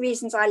one of the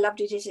reasons I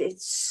loved it is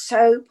it's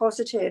so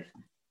positive.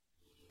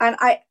 And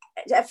I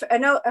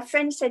know a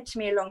friend said to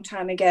me a long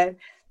time ago,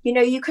 you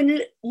know, you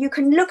can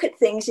look at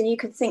things and you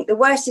can think the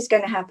worst is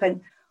going to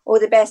happen or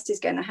the best is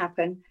going to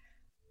happen.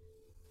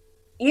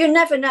 You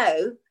never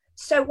know.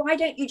 So why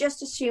don't you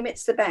just assume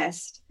it's the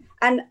best?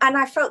 And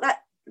I felt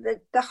that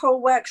the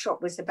whole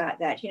workshop was about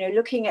that, you know,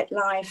 looking at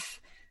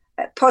life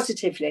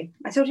positively.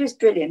 I thought it was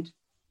brilliant.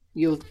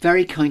 You're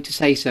very kind to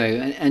say so.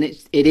 And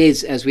it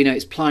is, as we know,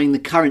 it's applying the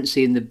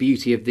currency and the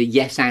beauty of the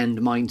yes and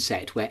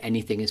mindset where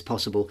anything is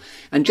possible.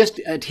 And just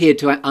adhere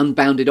to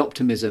unbounded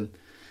optimism,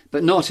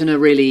 but not in a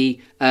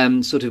really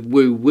sort of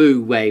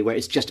woo-woo way where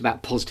it's just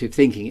about positive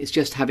thinking. It's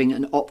just having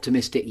an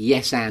optimistic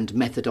yes and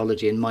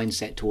methodology and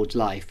mindset towards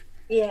life.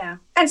 Yeah,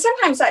 and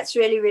sometimes that's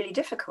really, really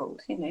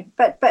difficult,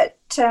 But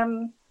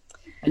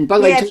and by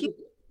the way,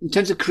 in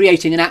terms of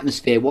creating an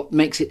atmosphere, what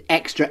makes it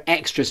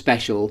extra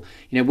special,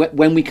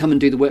 when we come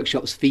and do the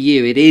workshops for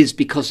you, it is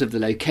because of the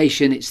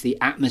location, it's the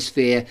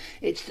atmosphere,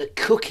 it's the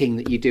cooking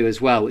that you do as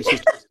well, which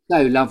is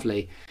so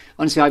lovely.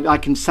 Honestly, I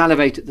can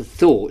salivate at the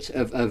thought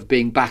of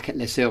being back at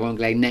Les Sœurs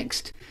Anglais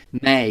next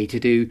May to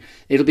do.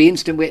 It'll be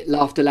Instant Wit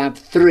Laughter Lab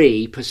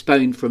 3,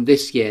 postponed from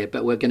this year,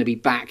 but we're going to be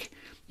back,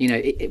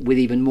 with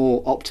even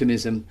more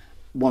optimism.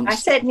 I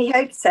certainly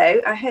hope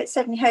so.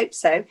 Certainly hope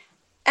so.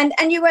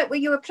 And you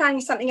were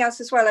planning something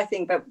else as well, I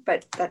think,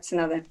 but that's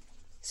another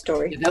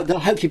story. They'll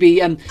hopefully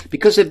be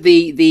because of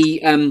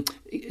the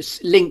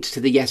linked to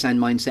the yes and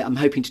mindset. I'm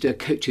hoping to do a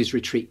coaches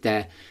retreat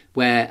there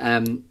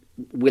where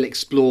we'll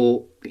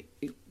explore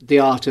the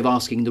art of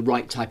asking the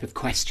right type of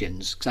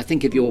questions. Because I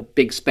think of your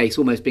big space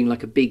almost being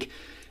like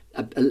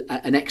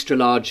an extra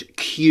large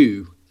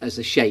Q as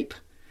a shape,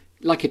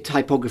 like a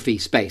typography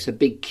space, a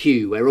big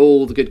Q where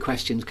all the good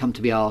questions come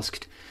to be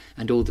asked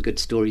and all the good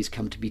stories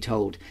come to be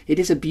told. It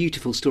is a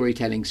beautiful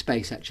storytelling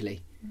space,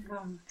 actually.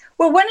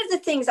 Well, one of the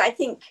things I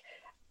think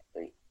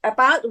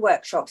about the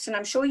workshops, and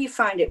I'm sure you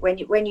find it when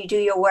you do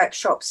your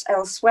workshops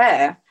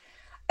elsewhere,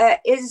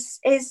 is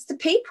the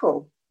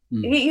people.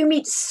 You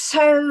meet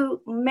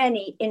so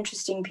many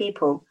interesting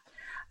people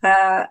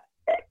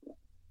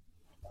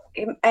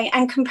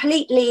and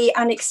completely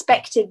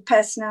unexpected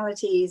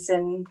personalities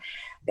and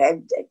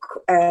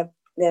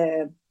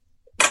the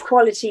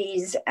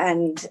qualities,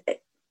 and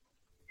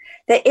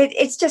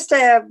it's just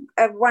a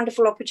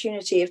wonderful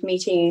opportunity of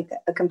meeting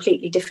a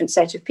completely different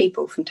set of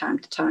people from time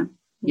to time.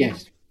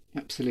 Yes,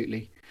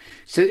 absolutely.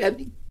 So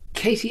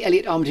Katie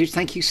Elliott Armitage,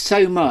 thank you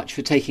so much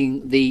for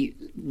taking the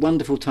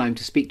wonderful time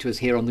to speak to us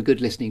here on the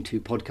Good Listening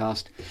To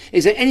podcast.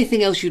 Is there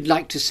anything else you'd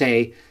like to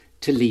say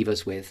to leave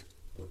us with?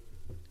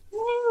 No,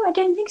 I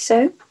don't think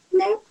so.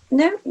 No,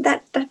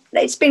 that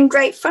it's been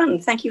great fun.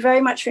 Thank you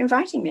very much for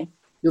inviting me.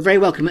 You're very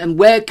welcome. And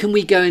where can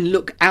we go and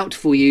look out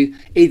for you,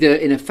 either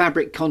in a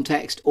fabric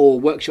context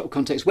or workshop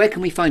context? Where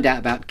can we find out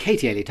about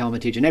Katie Elliott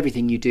Armitage and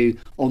everything you do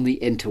on the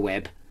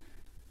interweb?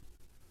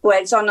 Well,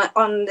 it's on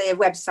the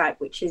website,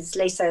 which is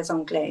Les Sœurs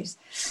Anglaises.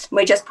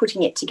 We're just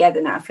putting it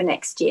together now for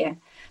next year.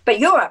 But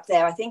you're up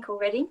there, I think,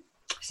 already.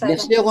 So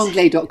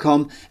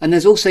LesSœursanglais.com, and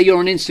there's also, you're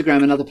on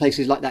Instagram and other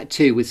places like that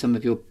too with some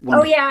of your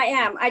wonderful... Oh yeah, I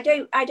am. I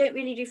don't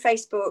really do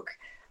Facebook,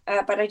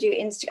 but I do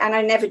Instagram, and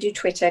I never do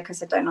Twitter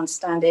because I don't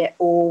understand it,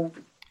 or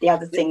the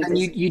other things. And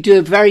you do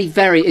a very,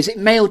 very, is it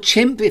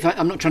MailChimp?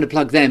 I'm not trying to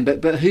plug them,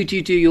 but who do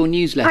you do your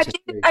newsletter to?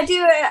 I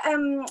do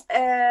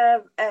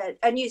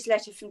a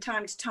newsletter from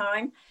time to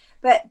time,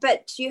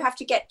 but you have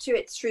to get to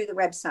it through the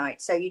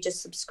website, so you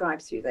just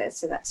subscribe through there,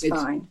 so that's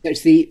fine.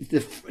 It's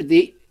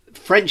the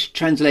French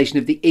translation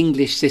of the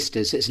English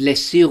sisters. It's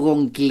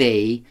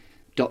lessuranglais.com.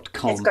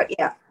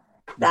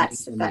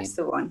 That's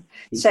the one.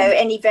 So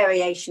any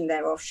variation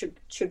thereof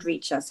should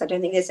reach us. I don't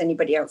think there's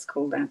anybody else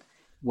called that.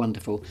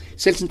 Wonderful.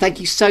 So listen,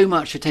 thank you so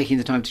much for taking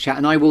the time to chat,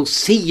 and I will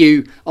see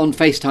you on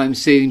FaceTime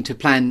soon to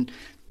plan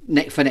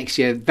for next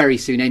year, very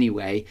soon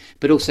anyway,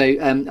 but also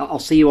I'll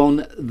see you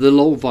on the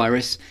LOL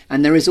virus,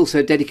 and there is also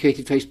a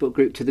dedicated Facebook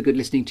group to the Good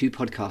Listening To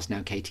podcast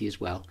now, Katie, as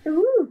well.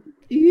 Ooh.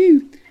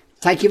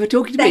 Thank you for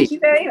talking to me. Thank you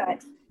very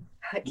much.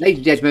 Ladies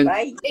and gentlemen,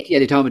 bye. Katie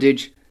Elliott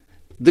Armitage,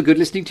 the Good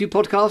Listening To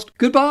podcast.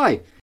 Goodbye.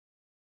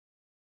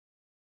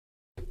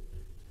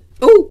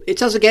 Oh,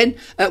 it's us again.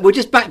 We're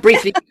just back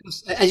briefly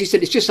because, as you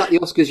said, it's just like the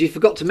Oscars. You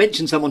forgot to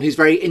mention someone who's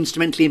very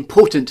instrumentally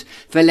important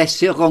for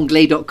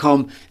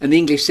lessuranglais.com and the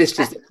English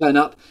sisters that turn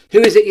up. Who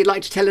is it you'd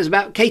like to tell us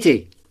about,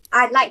 Katie?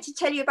 I'd like to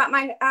tell you about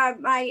my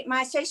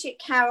associate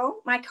Carol,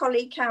 my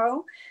colleague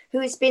Carol, who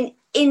has been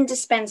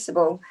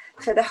indispensable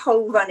for the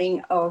whole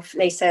running of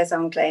Les Sœurs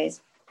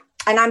Anglaises.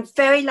 And I'm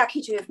very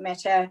lucky to have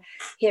met her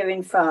here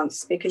in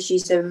France because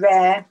she's a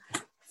rare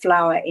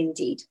flower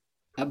indeed.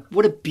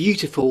 What a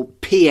beautiful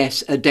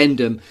PS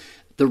addendum.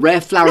 The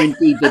rare flower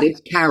indeed that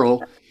is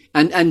Carol.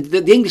 And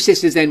the English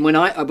sisters then, when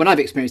I've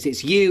experienced it,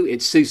 it's you,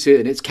 it's Susu,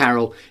 and it's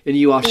Carol, and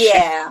you are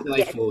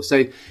for.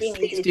 So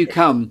please do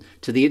come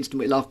to the Instant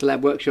Wit Laughter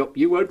Lab workshop.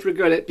 You won't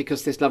regret it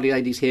because this lovely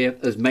lady's here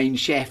as main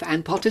chef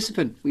and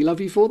participant. We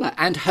love you for that.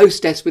 And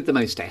hostess with the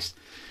mostest.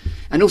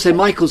 And also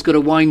Michael's got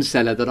a wine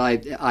cellar that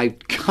I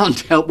can't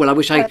help. Well, I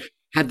wish I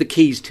had the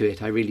keys to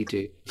it. I really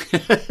do.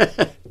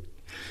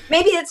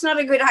 Maybe that's not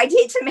a good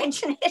idea to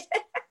mention it.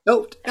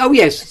 Oh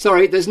yes,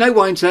 sorry. There's no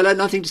wine cellar,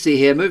 nothing to see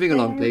here. Moving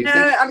along, please.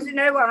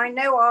 No wine,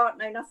 no art,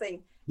 no nothing.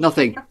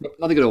 Nothing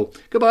at all.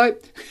 Goodbye.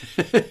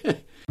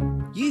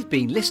 You've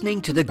been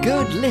listening to the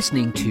Good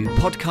Listening To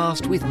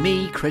podcast with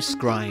me, Chris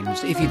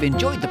Grimes. If you've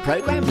enjoyed the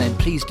programme, then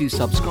please do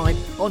subscribe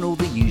on all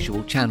the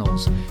usual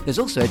channels. There's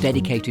also a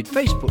dedicated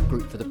Facebook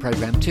group for the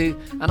programme too,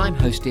 and I'm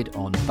hosted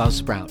on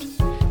Buzzsprout.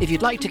 If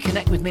you'd like to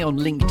connect with me on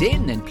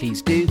LinkedIn, then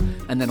please do,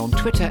 and then on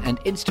Twitter and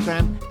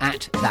Instagram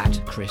at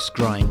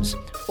 @ThatChrisGrimes.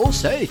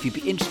 Also, if you'd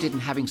be interested in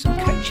having some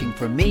coaching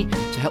from me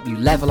to help you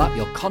level up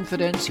your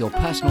confidence, your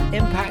personal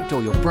impact,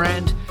 or your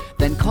brand,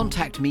 then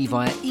contact me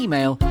via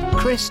email,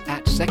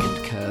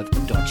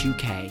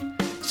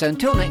 chris@secondcurve.uk. So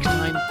until next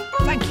time,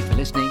 thank you for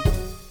listening,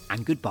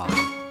 and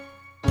goodbye.